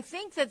 But I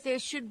think that there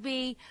should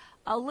be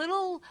a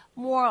little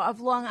more of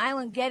Long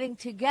Island getting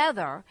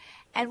together.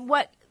 And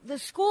the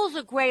schools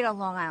are great on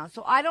Long Island,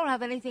 so I don't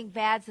have anything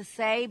bad to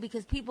say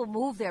because people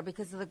move there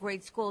because of the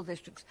great school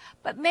districts.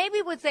 But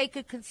maybe what they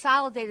could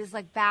consolidate is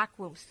like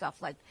backroom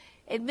stuff, like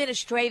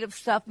administrative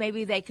stuff.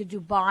 Maybe they could do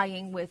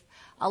buying with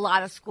a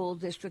lot of school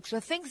districts or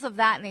things of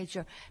that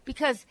nature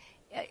because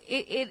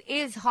it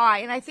is high.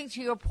 And I think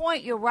to your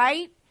point, you're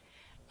right.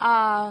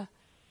 But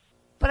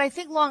I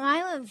think Long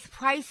Island's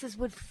prices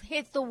would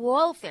hit the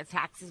wall if their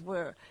taxes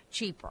were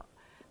cheaper.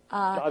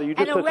 God,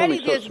 and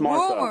already there's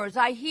rumors.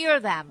 I hear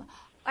them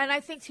And I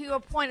think to your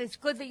point, it's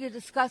good that you're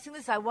discussing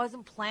this. I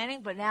wasn't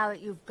planning, but now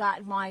that you've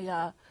gotten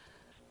my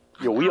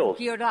your wheels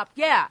geared up,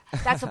 yeah,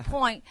 that's a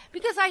point.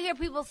 Because I hear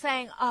people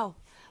saying, "Oh,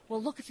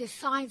 well, look at the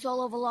signs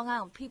all over Long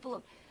Island."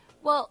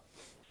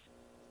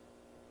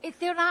 If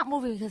they're not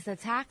moving because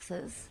of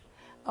taxes,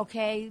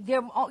 okay,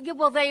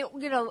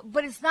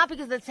 but it's not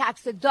because of the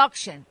tax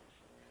deduction.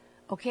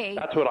 Okay.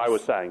 That's what I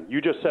was saying.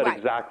 You just said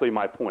exactly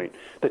my point.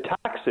 The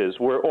taxes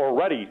were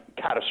already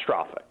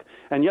catastrophic.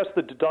 And yes,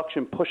 the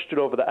deduction pushed it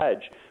over the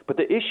edge. But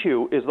the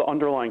issue is the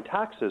underlying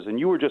taxes. And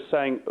you were just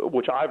saying,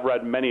 which I've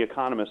read many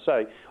economists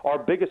say, our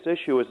biggest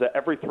issue is that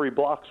every 3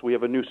 blocks we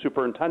have a new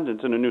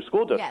superintendent in a new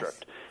school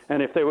district. Yes.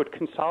 And if they would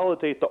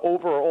consolidate the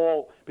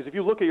overall, because if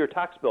you look at your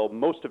tax bill,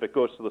 most of it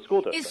goes to the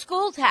school district. It's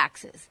school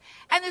taxes.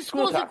 And the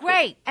schools are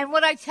great. And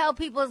what I tell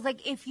people is,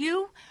 like, if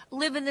you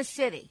live in the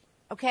city,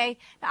 okay?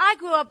 Now, I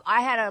grew up,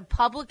 I had a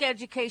public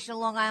education in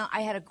Long Island.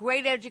 I had a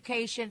great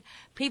education.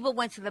 People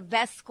went to the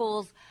best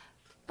schools.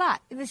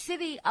 But in the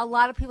city, a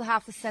lot of people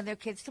have to send their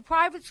kids to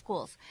private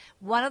schools.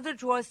 One of the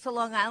draws to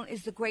Long Island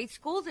is the great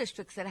school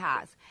districts it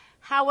has.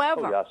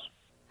 However,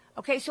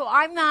 okay, so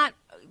I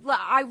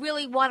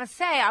really want to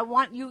say,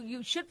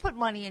 you should put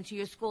money into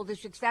your school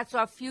districts. That's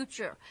our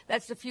future.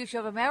 That's the future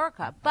of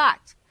America.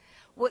 But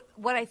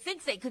what I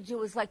think they could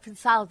do is, like,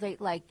 consolidate,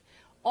 like,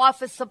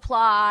 office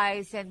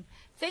supplies and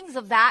things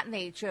of that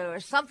nature or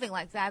something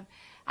like that.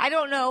 I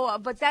don't know,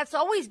 but that's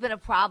always been a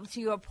problem,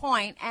 to your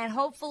point. And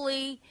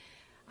hopefully,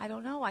 I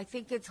don't know, I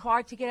think it's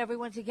hard to get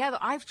everyone together.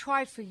 I've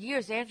tried for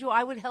years. Andrew,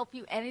 I would help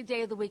you any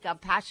day of the week. I'm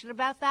passionate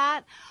about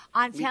that,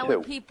 on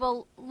telling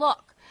people,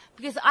 look,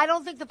 because I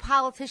don't think the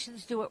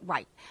politicians do it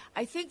right.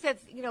 I think that,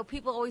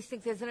 people always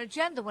think there's an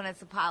agenda when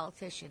it's a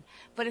politician.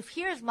 But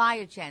here's my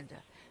agenda.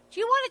 Do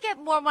you want to get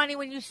more money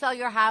when you sell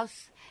your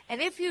house?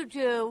 And if you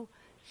do,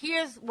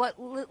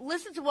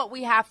 listen to what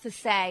we have to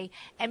say,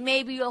 and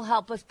maybe you'll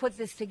help us put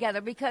this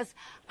together, because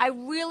I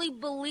really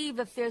believe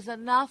if there's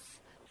enough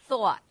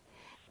thought,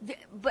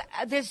 but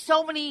there's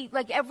so many,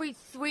 like every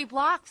 3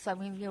 blocks, I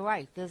mean, you're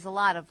right, there's a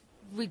lot of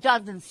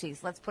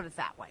redundancies, let's put it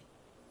that way.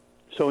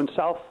 So in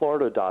South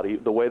Florida, Dottie,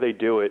 the way they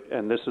do it,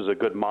 and this is a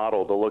good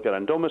model to look at,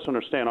 and don't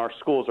misunderstand, our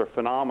schools are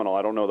phenomenal.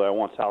 I don't know that I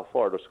want South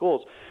Florida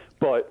schools,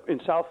 but in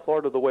South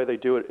Florida, the way they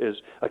do it is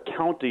a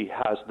county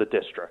has the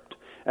district.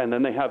 And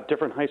then they have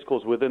different high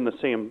schools within the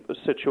same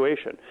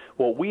situation.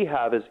 What we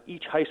have is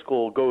each high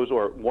school goes,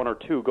 or 1 or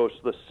 2, goes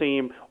to the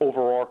same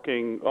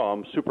overarching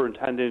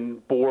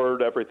superintendent,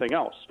 board, everything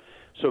else.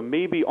 So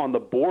maybe on the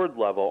board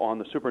level, on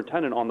the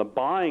superintendent, on the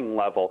buying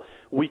level,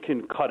 we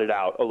can cut it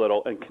out a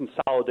little and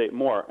consolidate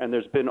more. And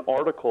there's been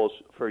articles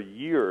for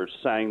years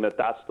saying that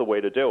that's the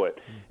way to do it,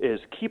 is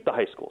keep the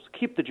high schools,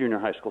 keep the junior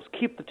high schools,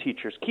 keep the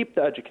teachers, keep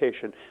the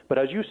education. But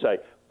as you say,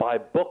 buy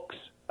books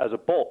as a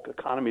bulk,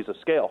 economies of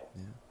scale.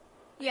 Yeah.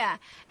 Yeah,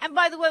 and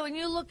by the way, when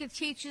you look at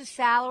teachers'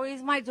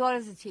 salaries, my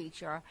daughter's a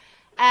teacher,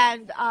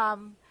 and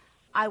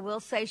I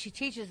will say she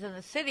teaches in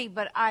the city,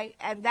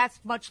 and that's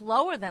much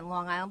lower than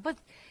Long Island. But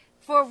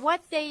for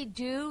what they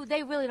do,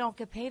 they really don't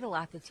get paid a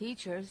lot, the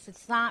teachers.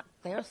 It's not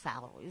their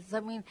salaries.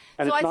 I mean,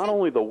 and so it's not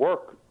only the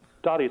work,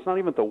 Dottie, it's not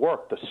even the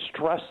work, the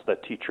stress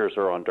that teachers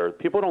are under.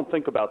 People don't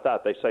think about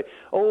that. They say,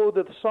 oh,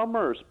 the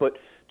summers, but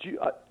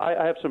I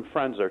have some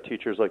friends that are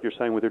teachers, like you're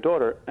saying with your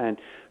daughter, and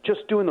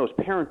just doing those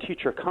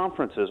parent-teacher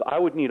conferences, I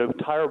would need an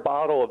entire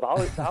bottle of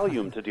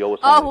Valium to deal with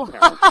some of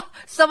those parents.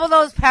 Some of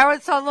those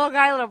parents on Long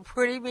Island are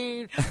pretty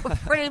mean,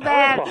 pretty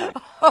bad.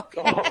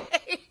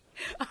 Okay.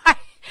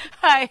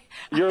 I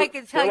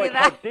can tell you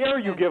that. How dare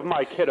you give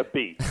my kid a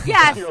B?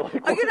 Yes.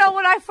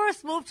 When I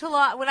first moved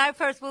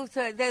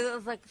to, they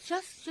was like,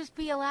 just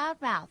be a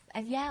loudmouth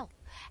and yell.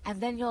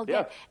 And then you'll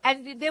get,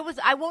 and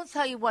I won't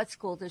tell you what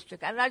school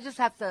district, and I just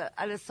have to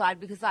aside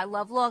because I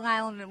love Long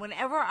Island, and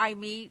whenever I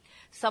meet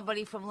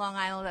somebody from Long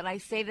Island, and I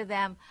say to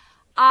them,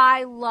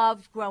 I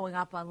loved growing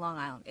up on Long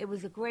Island. It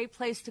was a great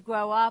place to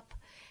grow up.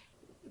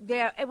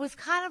 It was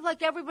kind of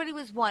like everybody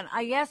was one.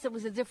 Yes, it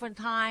was a different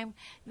time,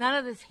 none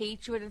of this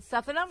hatred and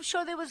stuff, and I'm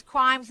sure there was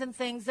crimes and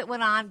things that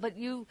went on, but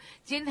you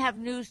didn't have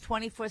news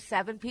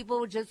 24/7. People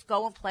would just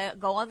go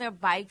on their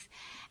bikes,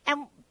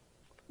 and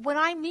when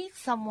I meet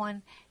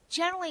someone,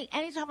 generally,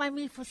 anytime I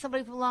meet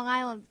somebody from Long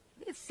Island,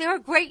 they're a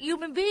great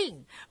human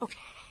being,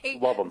 okay?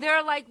 Love them.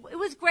 They're like, it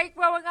was great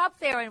growing up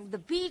there, and the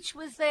beach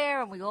was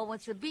there, and we all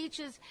went to the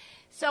beaches.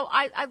 So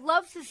I'd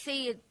love to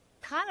see it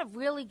kind of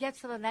really get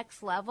to the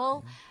next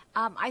level.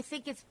 I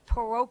think it's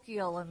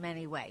parochial in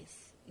many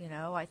ways.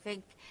 I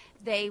think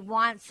they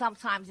want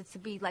sometimes it to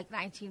be like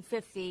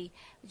 1950,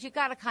 but you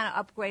got to kind of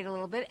upgrade a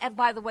little bit. And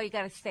by the way, you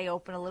got to stay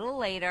open a little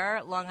later.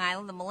 Long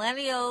Island, the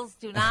millennials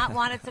do not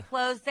want it to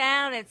close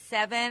down at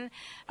 7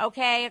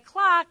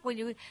 o'clock when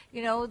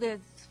the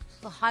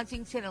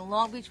Huntington and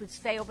Long Beach would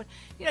stay open.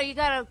 You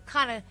got to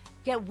kind of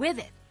get with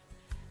it.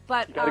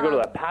 But you got to go to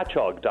that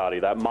Patchogue, Dottie,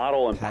 that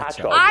model in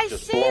Patchogue. I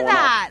see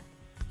that. Up.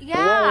 Yeah.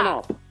 Blowing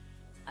up.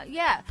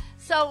 Yeah.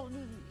 So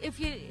if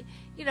you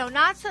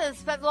not to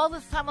spend all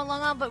this time on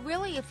Long Island, but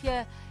really, if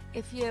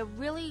you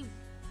really,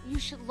 you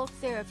should look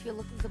there if you're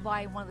looking to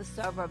buy in one of the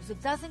suburbs.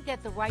 It doesn't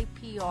get the right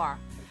PR.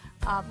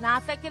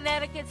 Not that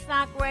Connecticut's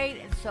not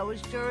great, and so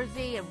is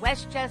Jersey and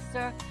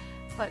Westchester.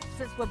 But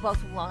since we're both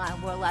from Long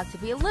Island, we're allowed to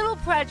be a little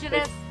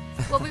prejudiced.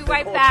 We'll be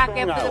right back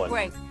after the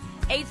break.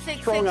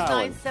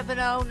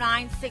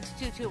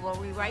 866-970-9622. We'll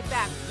be right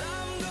back.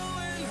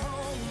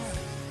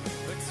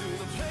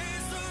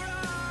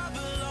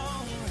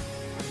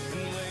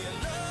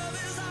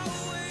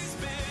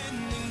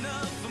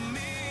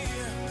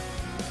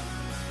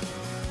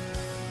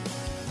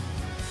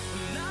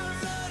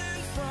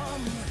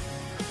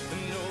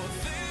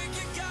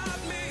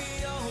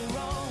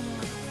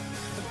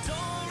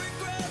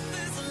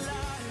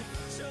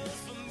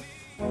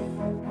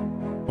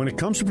 When it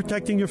comes to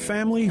protecting your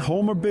family,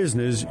 home, or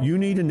business, you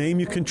need a name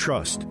you can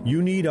trust.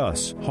 You need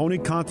us,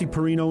 Honig Conti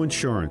Perino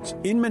Insurance.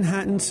 In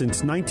Manhattan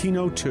since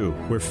 1902,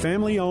 we're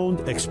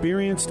family-owned,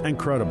 experienced, and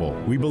credible.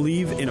 We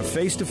believe in a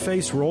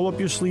face-to-face,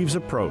 roll-up-your-sleeves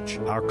approach.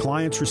 Our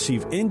clients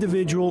receive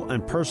individual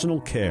and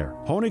personal care.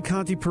 Honig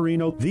Conti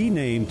Perino, the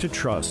name to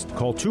trust.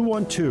 Call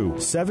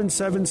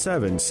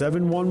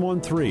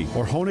 212-777-7113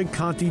 or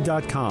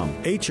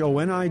honigconti.com.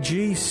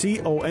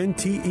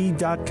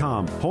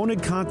 HONIGCONTE.com.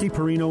 Honig Conti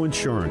Perino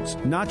Insurance.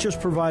 Not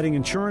just providing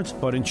insurance,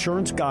 but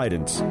insurance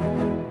guidance.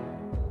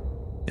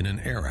 In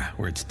an era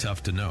where it's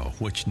tough to know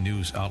which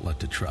news outlet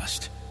to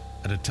trust,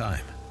 at a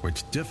time where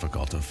it's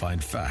difficult to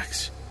find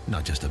facts,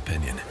 not just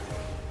opinion,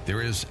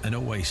 there is an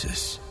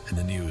oasis in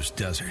the news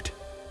desert.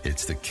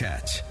 It's the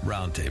Katz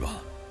Roundtable.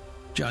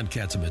 John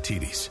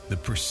Catsimatidis, the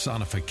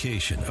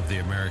personification of the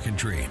American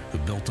dream, who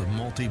built a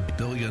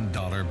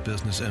multi-billion-dollar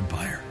business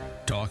empire,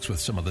 talks with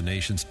some of the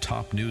nation's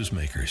top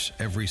newsmakers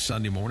every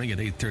Sunday morning at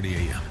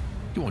 8:30 a.m.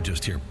 You won't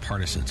just hear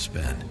partisan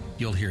spin.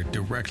 You'll hear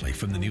directly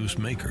from the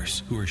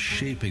newsmakers who are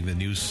shaping the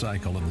news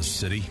cycle in the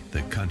city,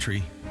 the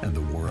country, and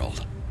the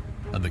world.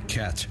 On the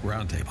Katz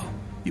Roundtable,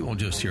 you won't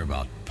just hear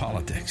about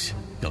politics.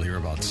 You'll hear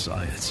about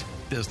science,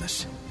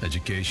 business,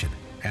 education,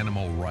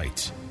 animal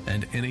rights,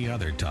 and any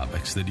other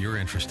topics that you're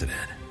interested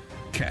in.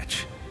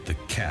 Catch the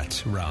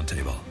Katz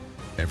Roundtable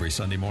every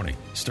Sunday morning,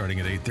 starting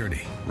at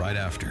 8:30, right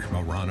after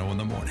Morano in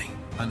the Morning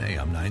on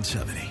AM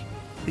 970.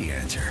 The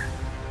Answer.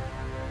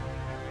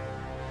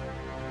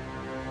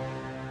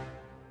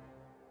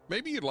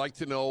 Maybe you'd like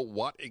to know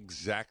what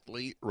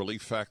exactly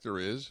Relief Factor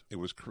is. It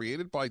was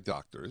created by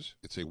doctors.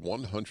 It's a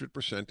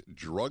 100%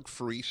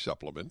 drug-free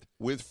supplement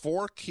with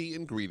 4 key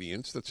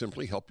ingredients that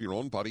simply help your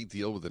own body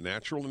deal with the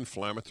natural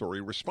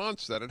inflammatory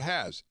response that it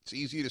has. It's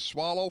easy to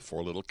swallow,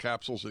 4 little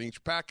capsules in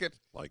each packet,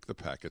 like the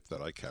packet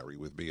that I carry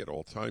with me at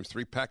all times.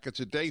 3 packets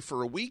a day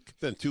for a week,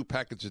 then 2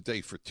 packets a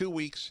day for 2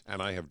 weeks, and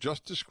I have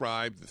just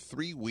described the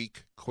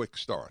 3-week quick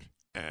start.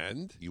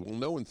 And you will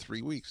know in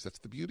 3 weeks. That's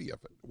the beauty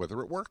of it, whether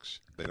it works.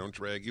 They don't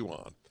drag you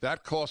on.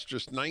 That costs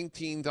just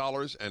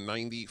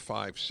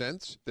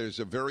 $19.95. There's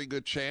a very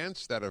good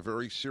chance that a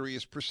very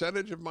serious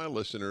percentage of my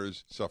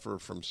listeners suffer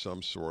from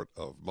some sort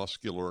of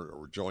muscular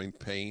or joint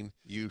pain.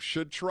 You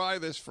should try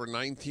this for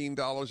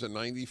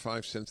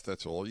 $19.95.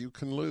 That's all you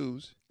can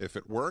lose. If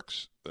it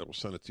works, they will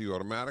send it to you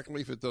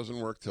automatically. If it doesn't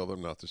work, tell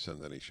them not to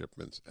send any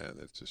shipments, and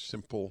it's as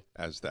simple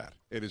as that.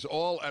 It is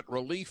all at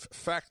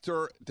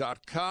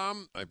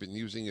ReliefFactor.com. I've been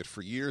using it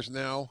for years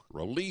now.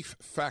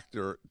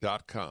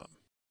 ReliefFactor.com.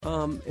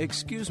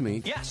 Excuse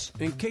me. Yes.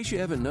 In case you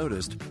haven't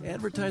noticed,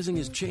 advertising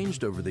has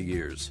changed over the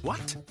years.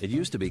 What? It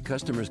used to be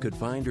customers could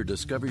find or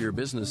discover your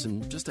business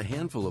in just a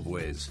handful of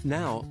ways.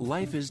 Now,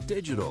 life is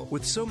digital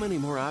with so many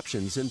more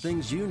options and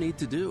things you need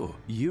to do.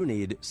 You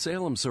need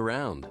Salem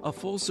Surround, a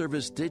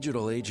full-service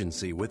digital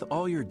agency with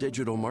all your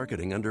digital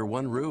marketing under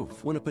one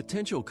roof. When a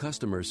potential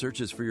customer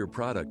searches for your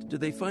product, do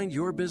they find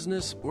your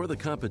business or the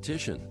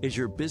competition? Is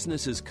your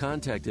business's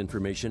contact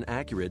information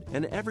accurate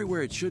and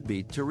everywhere it should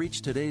be to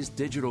reach today's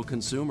digital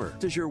consumer?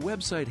 Does your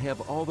website have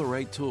all the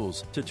right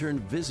tools to turn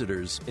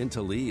visitors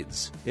into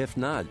leads? If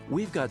not,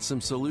 we've got some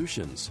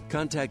solutions.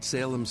 Contact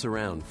Salem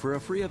Surround for a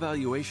free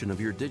evaluation of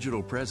your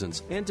digital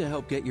presence and to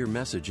help get your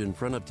message in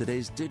front of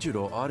today's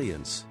digital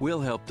audience. We'll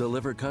help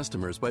deliver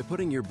customers by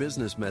putting your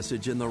business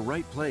message in the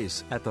right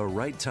place at the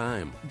right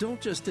time.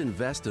 Don't just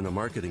invest in a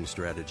marketing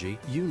strategy.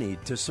 You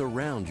need to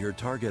surround your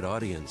target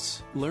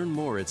audience. Learn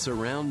more at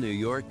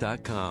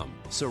surroundnewyork.com.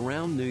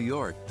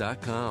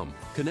 Surroundnewyork.com.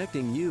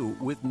 Connecting you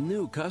with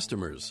new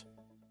customers.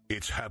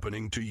 It's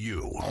happening to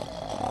you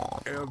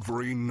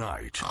every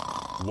night.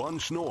 One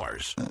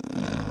snores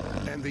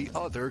and the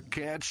other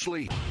can't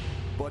sleep.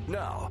 But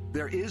now,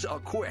 there is a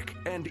quick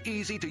and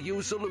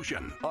easy-to-use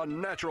solution. A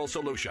natural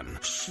solution.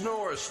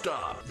 Snore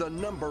Stop, the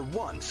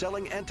 #1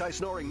 selling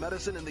anti-snoring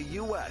medicine in the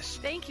U.S.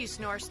 Thank you,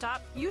 Snore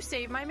Stop. You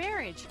saved my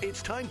marriage.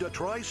 It's time to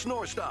try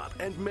Snore Stop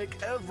and make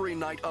every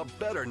night a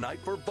better night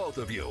for both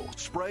of you.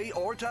 Spray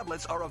or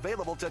tablets are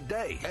available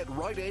today at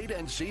Rite Aid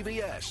and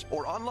CVS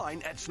or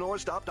online at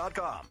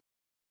snorestop.com.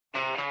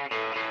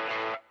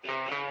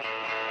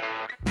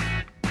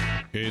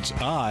 It's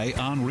Eye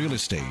on Real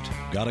Estate.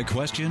 Got a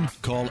question?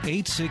 Call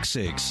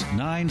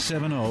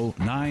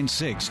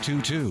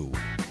 866-970-9622.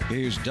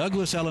 Here's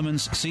Douglas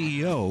Elliman's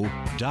CEO,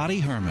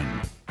 Dottie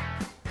Herman.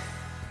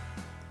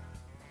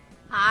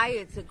 Hi, Hi,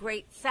 it's a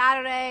great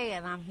Saturday,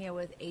 and I'm here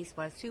with Ace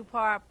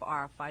Suparp,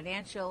 our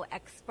financial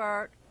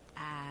expert,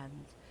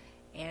 and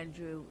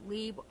Andrew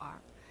Lieb, our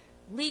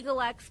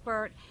legal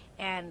expert.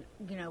 And,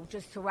 you know,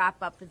 just to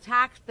wrap up the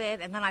tax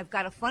bit, and then I've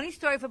got a funny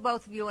story for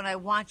both of you, and I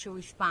want your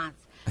response.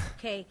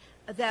 Okay,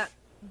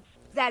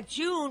 that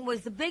June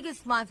was the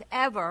biggest month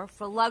ever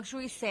for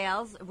luxury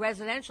sales,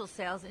 residential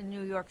sales in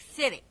New York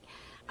City.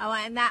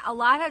 And that a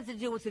lot had to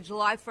do with the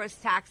July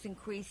 1st tax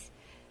increase.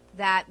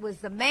 That was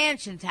the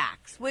mansion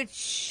tax,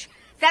 which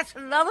that's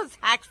another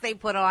tax they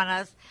put on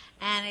us.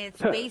 And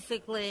it's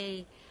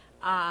basically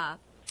a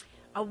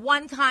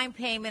one-time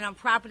payment on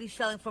property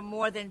selling for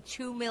more than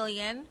 $2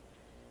 million.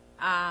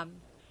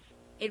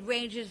 It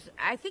ranges,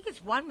 I think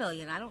it's $1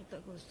 million. I don't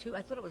think it was $2.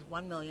 I thought it was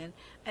 $1 million.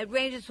 It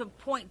ranges from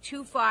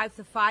 0.25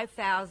 to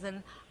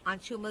 5,000 on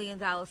 $2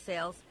 million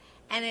sales,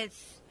 and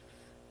it's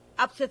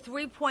up to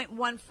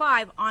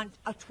 3.15 on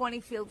a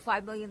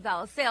 $25 million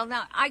sale.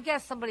 Now, I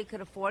guess somebody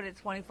could afford it,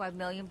 $25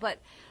 million, but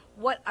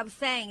what I'm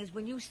saying is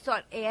when you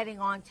start adding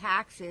on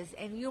taxes,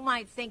 and you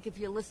might think if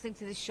you're listening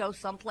to this show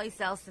someplace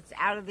else that's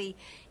out of the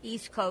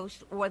East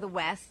Coast or the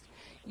West,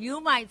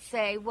 you might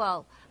say,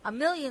 well, $1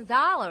 million,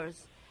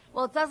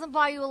 well, it doesn't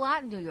buy you a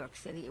lot in New York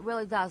City. It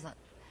really doesn't.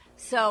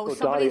 So well,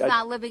 somebody's Dottie,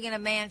 not living in a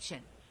mansion.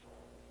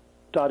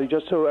 Dottie,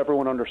 just so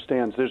everyone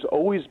understands, there's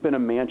always been a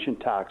mansion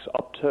tax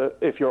up to,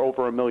 if you're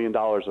over $1 million,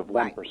 of 1%.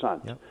 Right.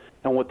 Yep.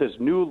 And what this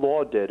new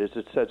law did is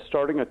it said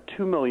starting at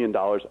 $2 million,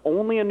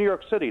 only in New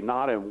York City,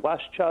 not in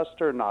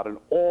Westchester, not in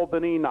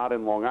Albany, not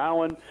in Long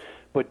Island,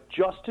 but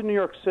just in New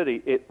York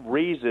City, it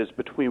raises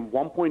between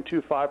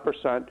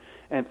 1.25%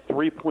 and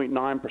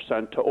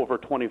 3.9% to over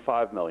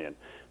 $25 million.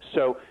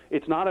 So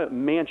it's not a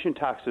mansion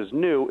tax is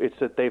new. It's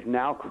that they've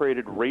now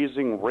created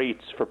raising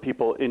rates for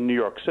people in New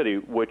York City,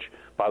 which,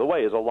 by the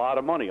way, is a lot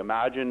of money.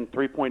 Imagine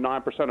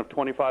 3.9% of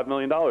 $25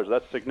 million.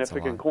 That's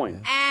significant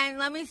coin. And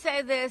let me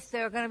say this.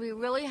 They're going to be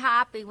really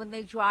happy when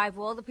they drive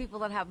all the people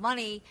that have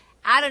money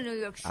out of New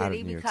York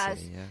City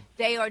because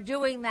they are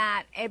doing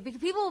that. And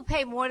people will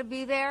pay more to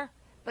be there,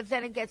 but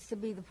then it gets to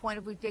be the point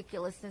of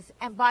ridiculousness.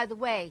 And by the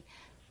way,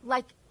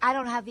 like I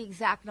don't have the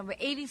exact number,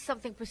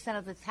 80-something%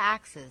 of the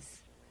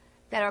taxes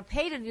that are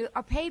paid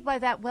are paid by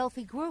that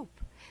wealthy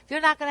group. They're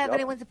not going to have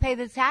anyone to pay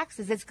the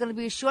taxes. It's going to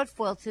be a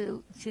shortfall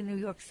to New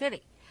York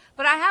City.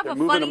 But I have They're a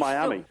moving funny to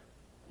Miami. story.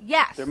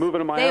 Yes. They're moving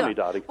to Miami,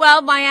 Dottie.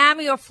 Well,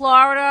 Miami or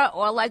Florida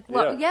or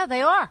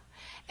they are.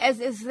 As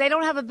they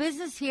don't have a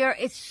business here,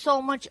 it's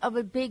so much of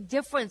a big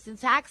difference in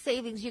tax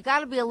savings. You got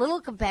to be a little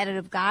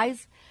competitive,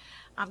 guys.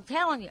 I'm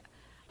telling you.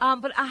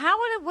 But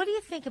what do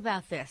you think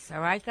about this?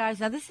 All right, guys.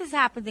 Now, this has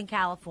happened in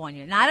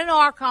California. Not in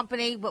our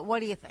company, but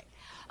what do you think?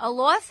 A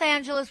Los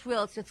Angeles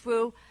realtor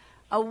threw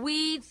a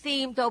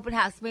weed-themed open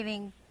house,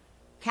 meaning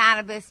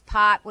cannabis,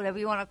 pot, whatever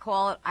you want to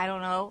call it. I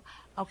don't know.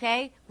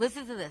 Okay?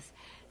 Listen to this.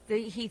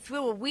 He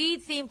threw a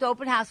weed-themed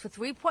open house for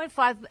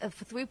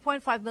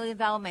 $3.5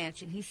 million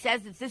mansion. He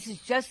says that this is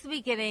just the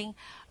beginning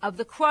of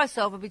the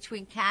crossover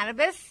between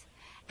cannabis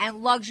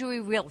and luxury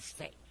real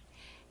estate.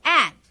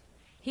 And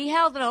he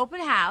held an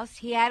open house.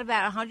 He had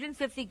about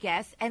 150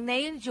 guests, and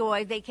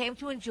they came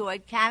to enjoy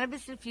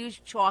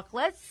cannabis-infused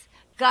chocolates,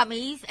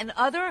 gummies, and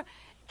other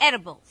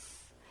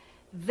edibles,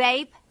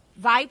 vapes,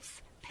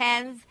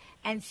 pens,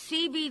 and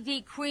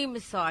CBD cream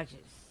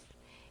massages,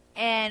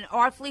 and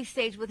artfully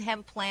staged with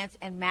hemp plants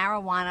and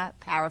marijuana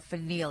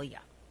paraphernalia.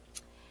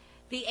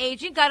 The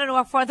agent got an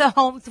offer on the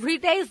home 3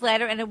 days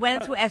later, and it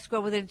went into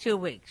escrow within 2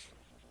 weeks.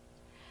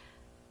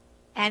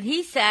 And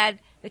he said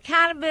the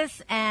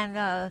cannabis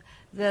and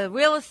the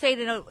real estate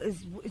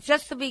is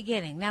just the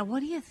beginning. Now, what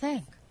do you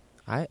think?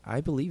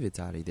 I believe it,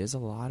 Dottie. There's a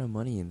lot of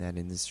money in that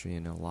industry,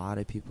 and a lot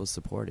of people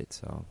support it.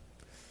 So,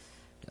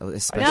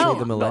 especially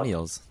the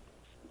millennials.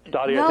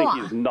 Dottie, I think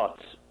he's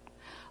nuts.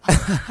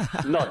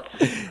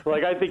 Nuts.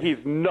 Like, I think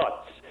he's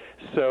nuts.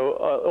 So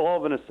all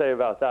I'm going to say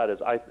about that is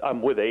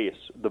I'm with Ace.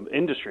 The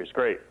industry is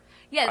great.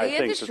 Yeah, the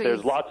industry. I think that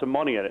there's lots of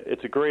money in it.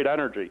 It's a great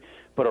energy.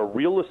 But a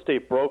real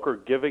estate broker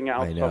giving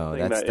out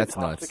something that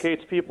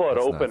intoxicates people at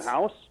open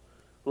house?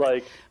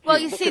 Like, well,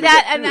 you see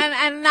that,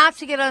 and not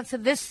to get onto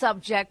this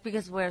subject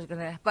because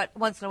but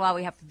once in a while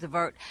we have to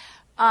divert.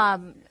 I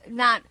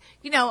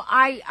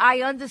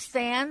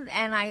understand,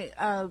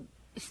 and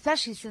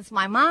especially since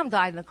my mom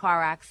died in a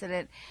car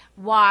accident,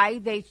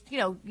 why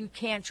you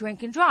can't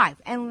drink and drive,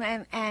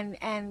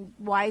 and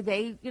why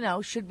they,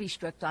 should be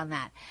strict on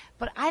that.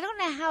 But I don't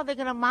know how they're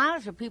going to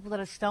monitor people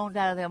that are stoned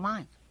out of their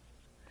mind.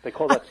 They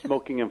call that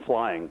smoking and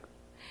flying.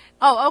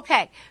 Oh,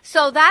 okay.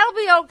 So that'll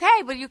be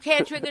okay, but you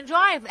can't drink and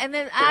drive. And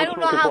then I don't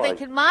know how they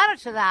can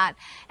monitor that.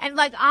 And,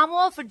 I'm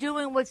all for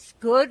doing what's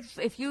good.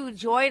 If you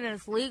enjoy it and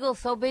it's legal,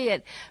 so be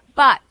it.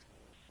 But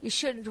you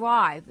shouldn't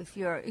drive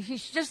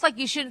just like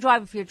you shouldn't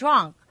drive if you're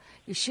drunk.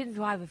 You shouldn't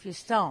drive if you're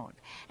stoned.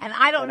 And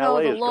I don't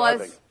know the laws.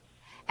 Driving.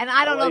 And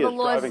I don't know the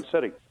laws. Driving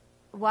city.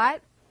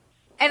 What?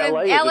 And in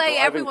LA,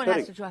 everyone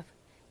has to drive.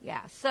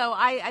 Yeah, so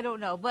I don't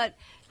know. But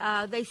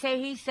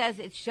he says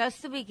it's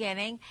just the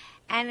beginning.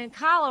 And in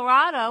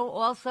Colorado,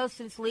 also,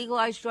 since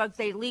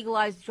they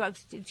legalized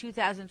drugs in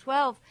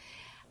 2012,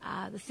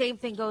 the same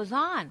thing goes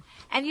on.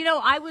 And,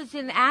 I was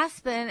in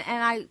Aspen,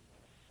 and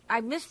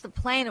I missed the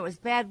plane. It was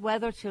bad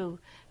weather to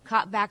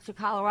back to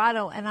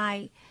Colorado, and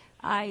I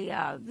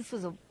this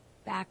was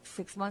back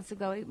 8 months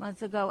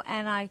ago,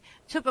 and I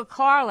took a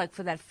car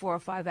for that 4 or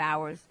 5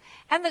 hours,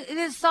 and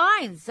there's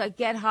signs like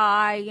get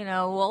high,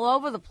 all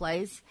over the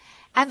place,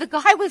 and the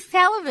guy was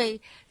telling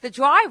me, the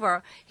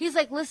driver, he's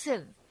like,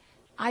 listen,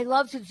 I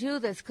love to do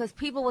this because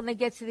people, when they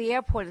get to the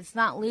airport, it's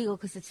not legal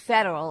because it's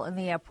federal in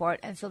the airport,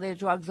 and so their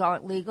drugs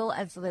aren't legal,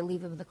 and so they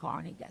leave them in the car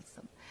and he gets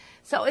them.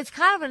 So it's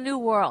kind of a new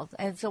world,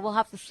 and so we'll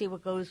have to see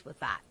what goes with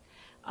that.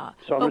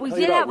 So I'm going to tell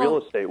you about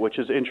real estate, which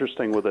is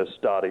interesting with this,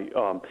 Dottie.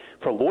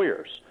 For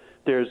lawyers,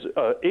 there's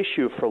an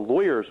issue for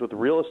lawyers with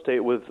real estate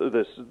with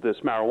this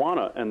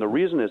marijuana, and the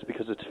reason is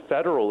because it's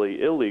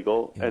federally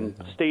illegal and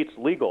states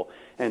legal.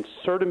 And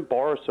certain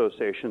bar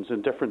associations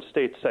in different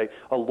states say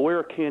a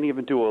lawyer can't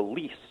even do a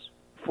lease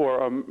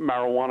for a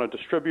marijuana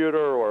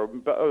distributor or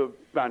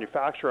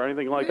manufacturer or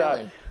anything like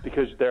that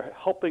because they're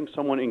helping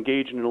someone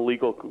engage in an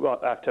illegal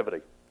activity.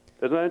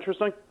 Isn't that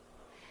interesting?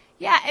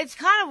 Yeah, it's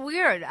kind of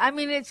weird. I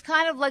mean, it's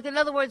kind of like, in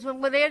other words,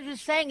 what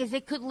Andrew's saying is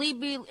it could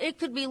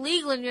be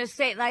legal in your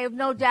state, and I have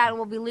no doubt it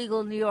will be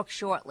legal in New York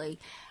shortly.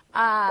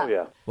 Oh,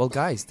 yeah. Well,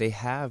 guys, they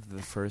have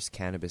the first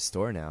cannabis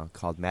store now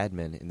called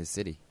Madman in the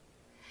city.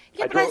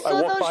 Yeah,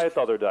 I walked by it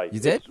the other day. You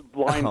did? It's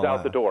lines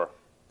out the door.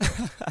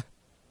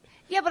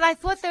 Yeah, but I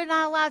thought they're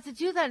not allowed to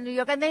do that in New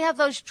York, and they have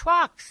those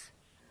trucks.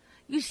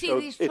 You see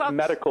these trucks. It's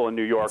medical in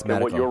New York, and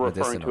what you're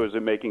referring to is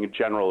it making it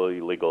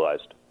generally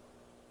legalized.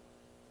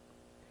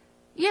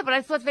 Yeah, but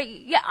I thought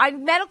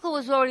medical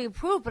was already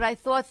approved, but I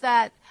thought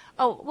that.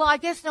 Oh, well, I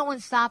guess no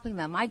one's stopping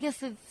them. I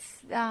guess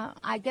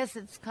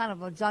it's kind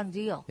of a done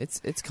deal. It's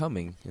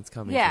coming. It's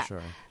coming for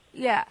sure.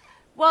 Yeah.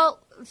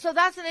 Well, so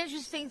that's an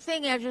interesting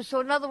thing, Andrew.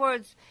 So in other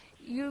words,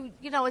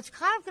 it's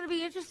kind of going to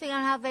be interesting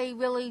on how they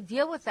really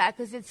deal with that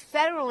because it's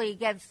federally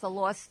against the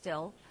law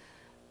still.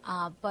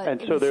 But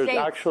and so there's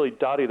actually,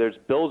 Dottie, there's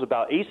bills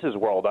about Ace's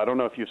World. I don't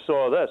know if you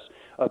saw this,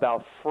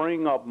 about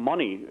freeing up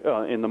money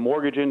in the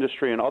mortgage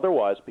industry and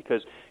otherwise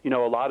because, a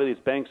lot of these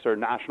banks are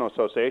national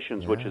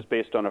associations, which is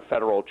based on a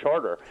federal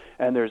charter.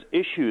 And there's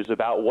issues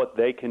about what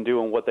they can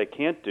do and what they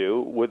can't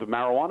do with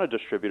marijuana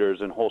distributors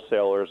and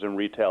wholesalers and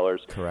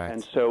retailers. Correct.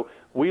 And so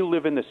we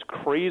live in this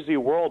crazy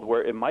world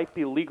where it might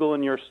be legal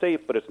in your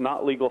state, but it's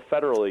not legal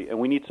federally, and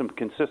we need some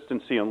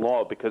consistency in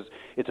law because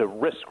it's a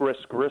risk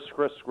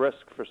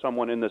for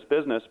someone in this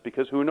business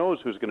because who knows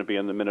who's going to be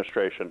in the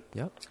administration.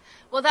 Yep.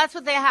 Well, that's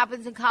what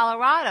happens in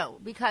Colorado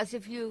because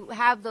if you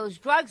have those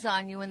drugs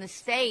on you in the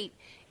state,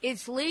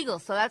 it's legal,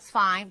 so that's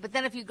fine. But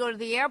then if you go to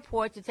the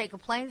airport to take a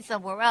plane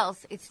somewhere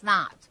else, it's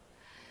not.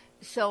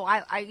 So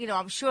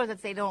I'm sure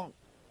that they don't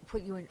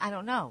put you in. I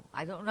don't know.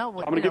 What, I'm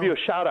going to give you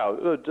a shout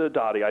out,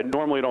 Dottie. I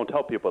normally don't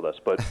tell people this,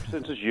 but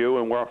since it's you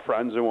and we're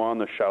friends and we're on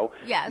the show,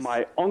 yes.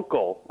 My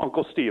Uncle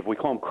Steve, we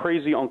call him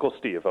Crazy Uncle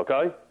Steve,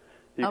 okay?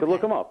 You can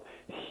look him up.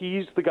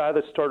 He's the guy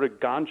that started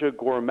Ganja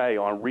Gourmet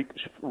on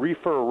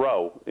Reefer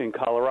Row in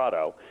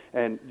Colorado.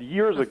 And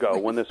years ago,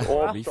 when this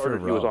all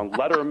started, he was on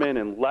Letterman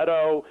and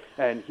Leto,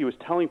 and he was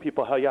telling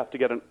people how you have to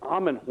get an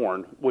almond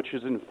horn, which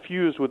is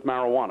infused with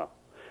marijuana.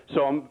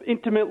 So I'm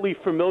intimately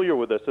familiar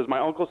with this, as my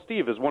Uncle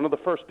Steve is one of the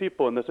first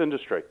people in this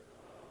industry.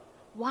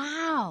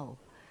 Wow.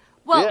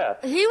 Well, yeah.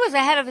 He was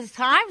ahead of his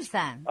times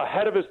then.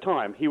 Ahead of his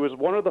time. He was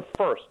one of the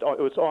first.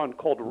 It was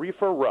called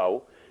Reefer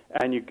Row,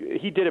 and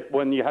he did it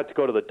when you had to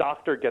go to the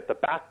doctor, get the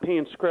back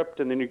pain script,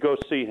 and then you go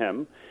see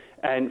him.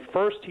 And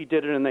first he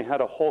did it, and they had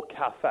a whole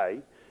cafe.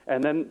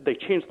 And then they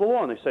changed the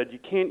law, and they said, you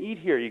can't eat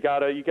here. You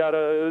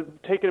gotta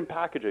take it in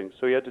packaging.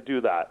 So he had to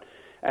do that.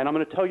 And I'm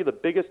going to tell you the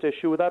biggest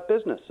issue with that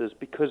business is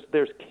because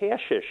there's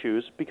cash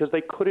issues because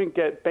they couldn't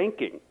get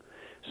banking.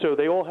 So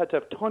they all had to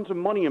have tons of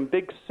money in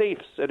big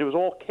safes, and it was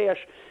all cash.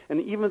 And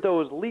even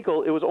though it was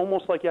legal, it was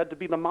almost like you had to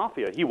be the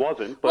mafia. He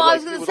wasn't. But well, I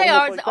was going to say,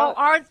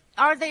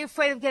 aren't they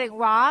afraid of getting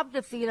robbed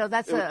if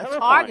that's a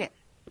target?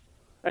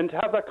 And to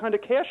have that kind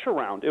of cash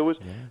around, it was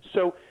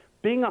so.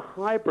 Being a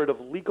hybrid of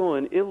legal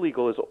and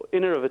illegal is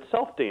in and of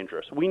itself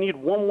dangerous. We need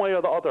one way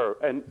or the other,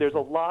 and there's a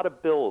lot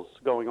of bills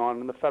going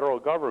on in the federal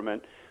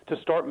government to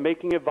start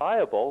making it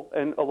viable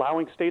and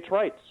allowing states'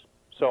 rights.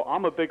 So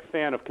I'm a big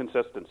fan of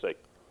consistency.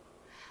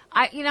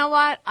 You know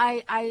what?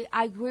 I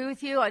agree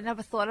with you. I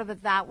never thought of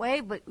it that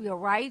way, but you're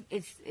right.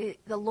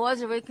 The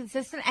laws are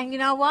inconsistent, and you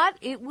know what?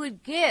 It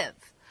would give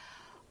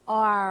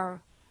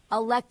our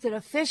elected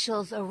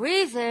officials a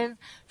reason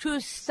to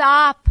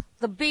stop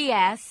the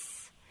BS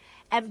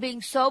and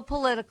being so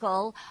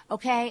political,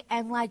 okay,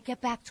 and get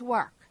back to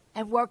work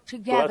and work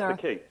together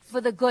for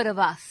the good of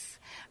us,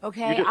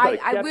 okay?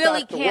 I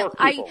really can't.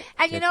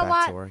 And you know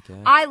what?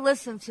 I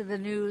listen to the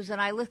news, and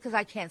because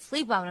I can't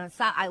sleep on it.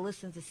 I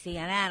listen to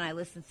CNN. I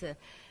listen to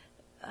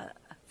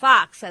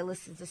Fox, I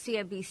listen to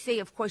CNBC.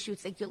 Of course, you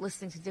think you're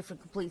listening to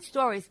different complete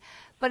stories.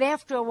 But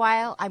after a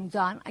while, I'm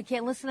done. I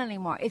can't listen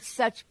anymore. It's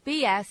such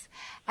BS.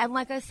 And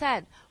like I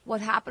said, what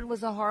happened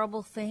was a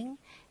horrible thing.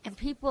 And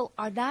people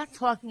are not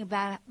talking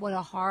about what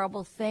a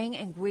horrible thing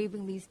and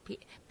grieving these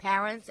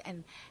parents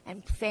and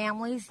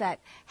families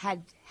that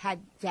had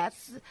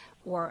deaths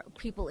or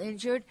people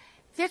injured.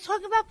 They're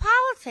talking about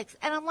politics.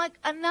 And I'm like,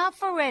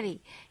 enough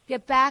already.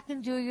 Get back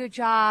and do your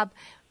job.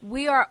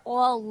 We are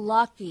all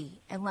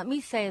lucky. And let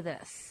me say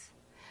this,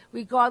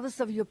 regardless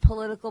of your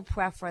political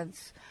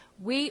preference,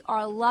 we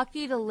are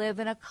lucky to live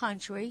in a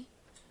country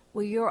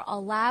where you're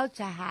allowed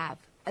to have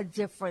a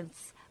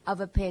difference of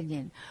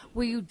opinion,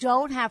 where you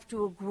don't have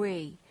to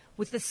agree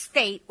with the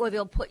state or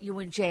they'll put you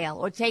in jail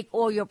or take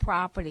all your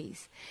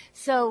properties.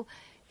 So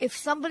if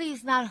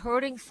somebody's not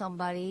hurting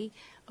somebody,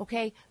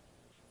 okay,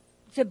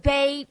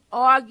 debate,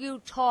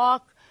 argue,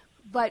 talk,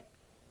 but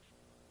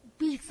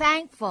be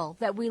thankful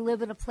that we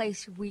live in a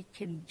place where we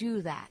can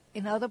do that.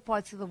 In other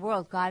parts of the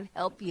world, God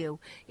help you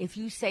if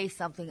you say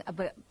something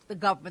about the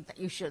government that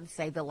you shouldn't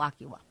say, they'll lock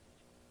you up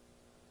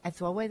and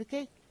throw away the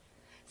key.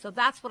 So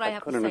that's what I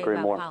have to say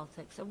about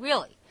politics. So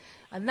really,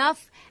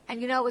 enough.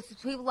 And, it's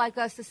people like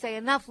us to say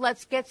enough.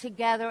 Let's get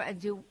together and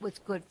do what's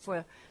good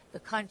for the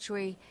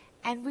country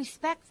and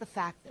respect the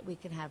fact that we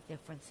can have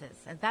differences.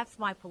 And that's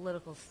my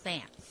political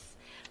stance.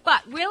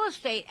 But real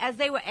estate, as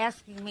they were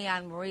asking me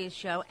on Maria's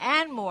show,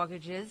 and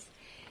mortgages,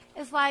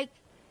 is like,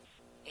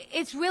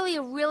 it's really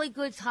a really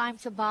good time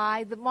to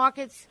buy. The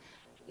market's,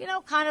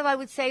 kind of, I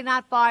would say,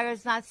 not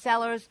buyers, not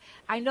sellers.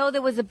 I know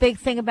there was a big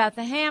thing about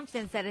the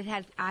Hamptons that it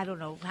had, I don't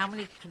know how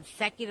many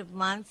consecutive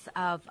months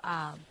of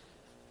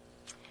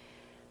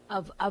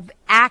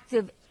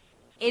active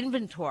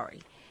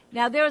inventory.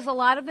 Now, there's a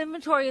lot of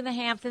inventory in the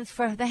Hamptons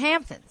for the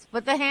Hamptons,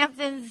 but the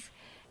Hamptons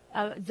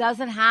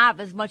doesn't have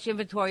as much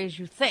inventory as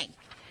you think.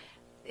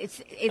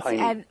 It's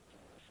tiny.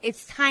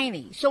 It's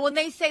tiny. So when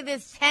they say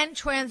there's 10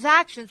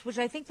 transactions, which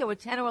I think there were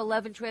 10 or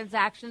 11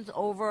 transactions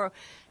over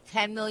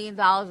 $10 million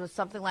or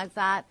something like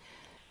that,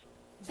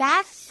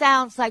 that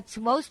sounds like to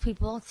most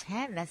people,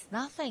 10, that's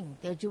nothing.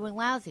 They're doing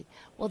lousy.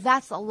 Well,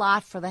 that's a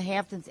lot for the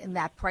Hamptons in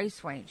that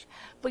price range.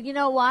 But you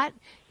know what?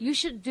 You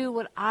should do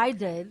what I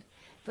did.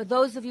 For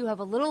those of you who have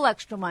a little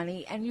extra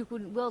money, and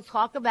we'll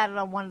talk about it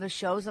on one of the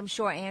shows. I'm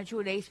sure Andrew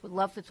and Ace would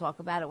love to talk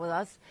about it with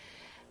us.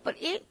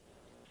 But you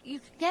can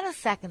get a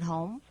second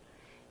home.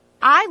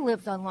 I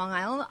lived on Long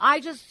Island.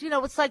 I just,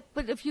 it's like,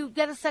 but if you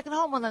get a second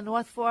home on the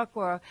North Fork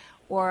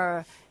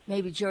or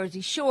maybe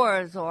Jersey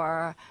Shores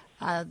or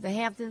the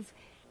Hamptons,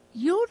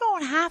 you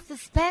don't have to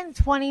spend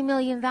 $20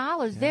 million.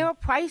 Yeah. There are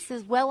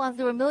prices well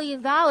under $1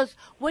 million.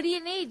 What do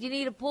you need? You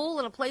need a pool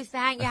and a place to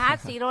hang your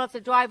hat so you don't have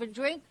to drive and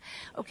drink,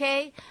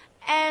 okay?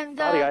 And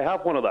Dottie, I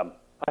have one of them.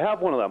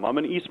 I'm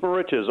in East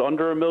Moriches,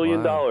 under $1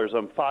 million. Wow.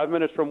 I'm 5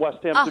 minutes from West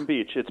Hampton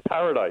Beach. It's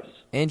paradise.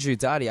 Andrew,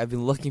 Dottie, I've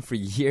been looking for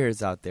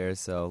years out there,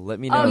 so let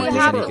me know if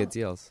there's any good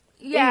deals.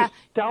 Yeah.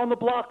 Down the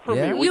block from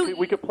me.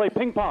 We could play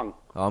ping pong.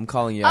 Oh, I'm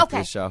calling you after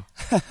the show.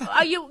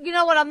 You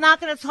know what? I'm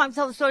not going to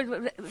tell the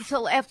story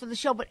until after the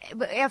show, but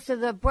after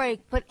the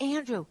break. But,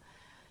 Andrew,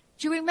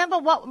 do you remember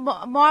what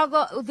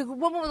Margot, the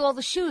woman with all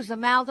the shoes,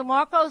 Imelda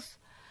Marcos?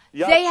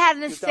 Yes. They had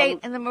an estate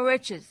in the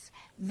Moriches.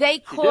 They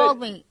called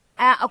me.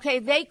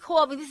 They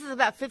called me. This is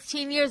about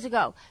 15 years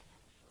ago.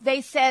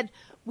 They said,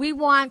 we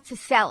want to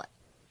sell it.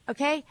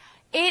 Okay?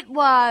 It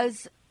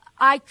was,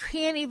 I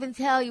can't even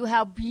tell you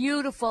how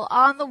beautiful,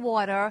 on the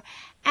water.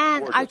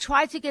 And I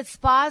tried to get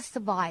spas to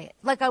buy it.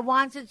 Like I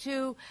wanted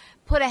to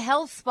put a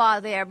health spa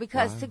there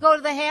because to go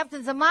to the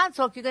Hamptons and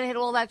Montauk, you're going to hit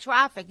all that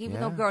traffic, even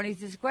though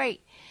Gurney's is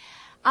great.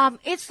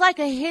 It's like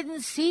a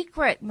hidden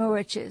secret,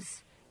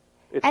 Moriches.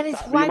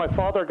 My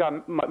father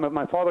got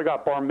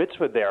bar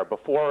mitzvahed there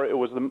before it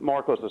was the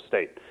Marcos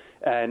estate,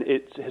 and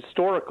it's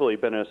historically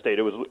been an estate.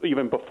 It was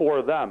even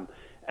before them.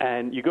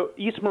 And you go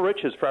East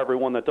Moriches, for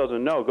everyone that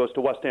doesn't know, goes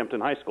to West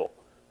Hampton High School.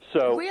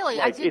 So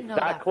really, I didn't know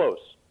that. It's that close.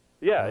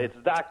 Yeah, it's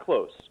that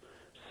close.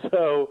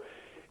 So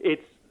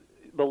it's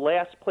the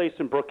last place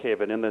in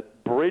Brookhaven, and the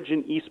bridge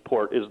in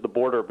Eastport is the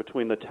border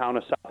between the town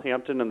of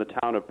Southampton and the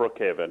town of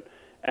Brookhaven.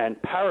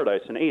 And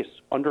Paradise and Ace,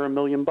 under $1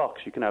 million,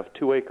 you can have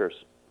 2 acres.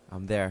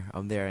 I'm there,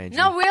 Andrew.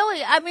 No,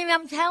 really. I mean,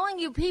 I'm telling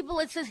you, people,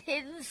 it's a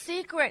hidden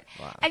secret.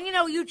 Wow. And,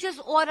 you just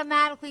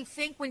automatically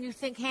think when you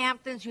think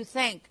Hamptons, you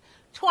think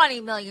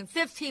 20 million,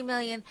 15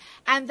 million.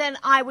 And then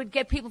I would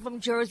get people from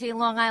Jersey and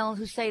Long Island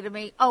who say to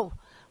me, oh,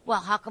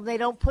 well, how come they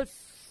don't put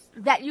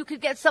that you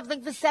could get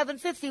something for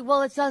 $750?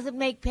 Well, it doesn't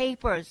make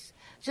papers.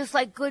 Just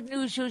like Good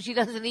News usually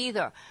doesn't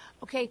either.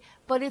 Okay,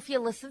 but if you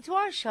listen to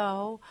our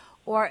show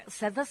or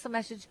send us a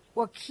message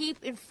or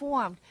keep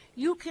informed,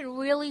 you can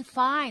really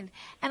find.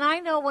 And I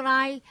know when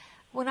I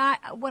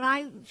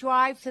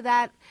drive to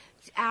that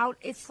out,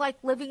 it's like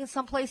living in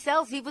someplace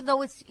else, even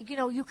though it's,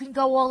 you can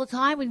go all the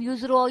time and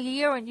use it all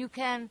year, and you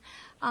can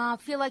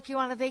feel like you're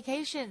on a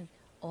vacation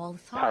all the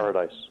time.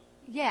 Paradise.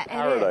 Yeah,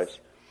 Paradise.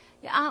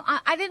 It is.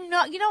 I didn't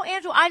know,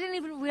 Andrew, I didn't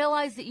even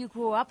realize that you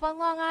grew up on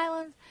Long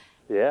Island.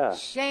 Yeah.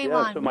 Shame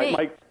on me.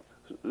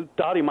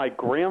 Dottie, my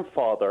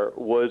grandfather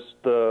was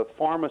the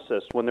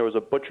pharmacist when there was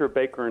a butcher,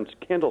 baker, and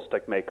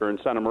candlestick maker in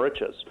Santa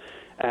Mariches.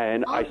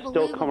 And I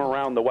still come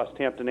around the West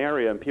Hampton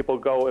area, and people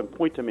go and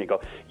point to me and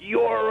go,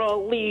 "You're a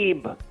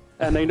Lieb."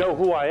 And they know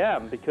who I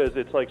am because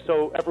it's like,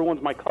 so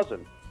everyone's my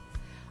cousin.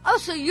 Oh,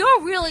 so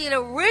you're really an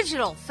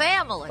original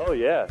family. Oh,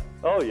 yeah.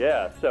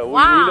 So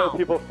wow. we know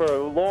people for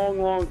a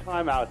long, long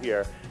time out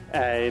here,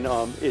 and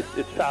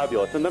it's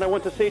fabulous. And then I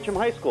went to Sachem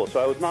High School,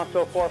 so I was not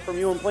so far from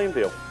you in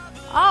Plainview.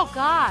 Oh,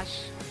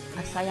 gosh.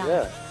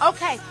 Yeah.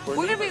 Okay, we're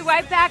going to be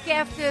right back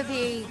after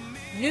the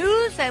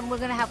news, and we're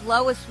going to have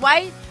Lois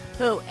White,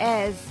 who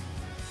is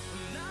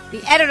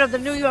the editor of the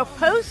New York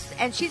Post,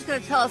 and she's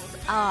going to tell us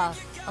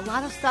a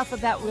lot of stuff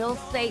about real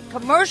estate,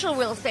 commercial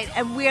real estate,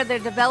 and where they're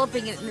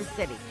developing it in the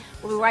city.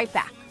 We'll be right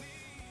back.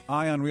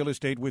 Eye on Real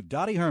Estate with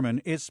Dottie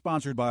Herman is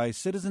sponsored by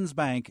Citizens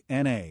Bank,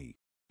 N.A.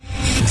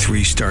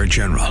 3-star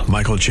General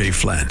Michael J.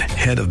 Flynn,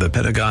 head of the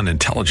Pentagon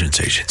Intelligence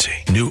Agency,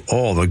 knew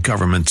all the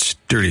government's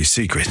dirty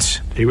secrets.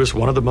 He was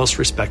one of the most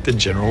respected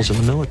generals in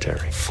the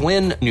military.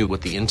 Flynn knew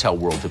what the intel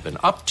world had been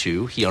up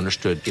to. He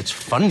understood its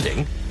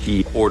funding.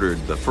 He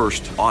ordered the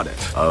first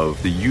audit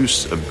of the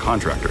use of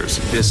contractors.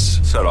 This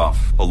set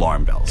off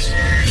alarm bells.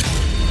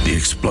 The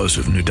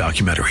explosive new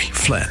documentary,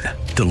 Flynn,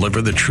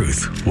 Deliver the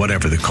Truth,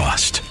 Whatever the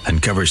Cost,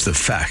 uncovers the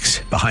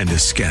facts behind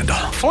this scandal.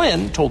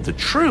 Flynn told the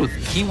truth.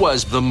 He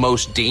was the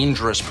most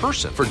dangerous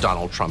person for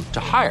Donald Trump to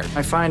hire.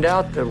 I find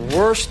out the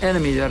worst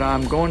enemy that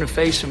I'm going to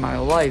face in my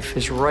life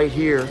is right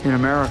here in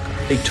America.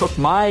 They took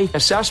my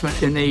assessment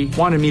and they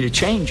wanted me to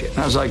change it. And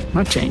I was like, I'm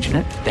not changing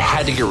it. They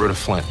had to get rid of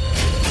Flynn.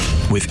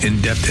 With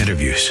in-depth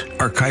interviews,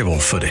 archival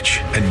footage,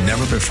 and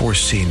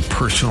never-before-seen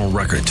personal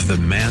records of the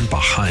man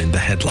behind the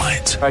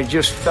headlines. I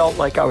just felt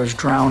like I was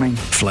drowning.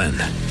 Flynn,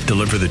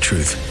 Deliver the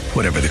Truth,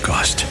 Whatever the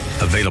Cost.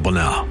 Available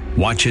now.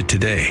 Watch it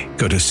today.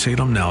 Go to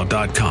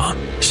salemnow.com.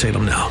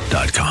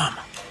 salemnow.com.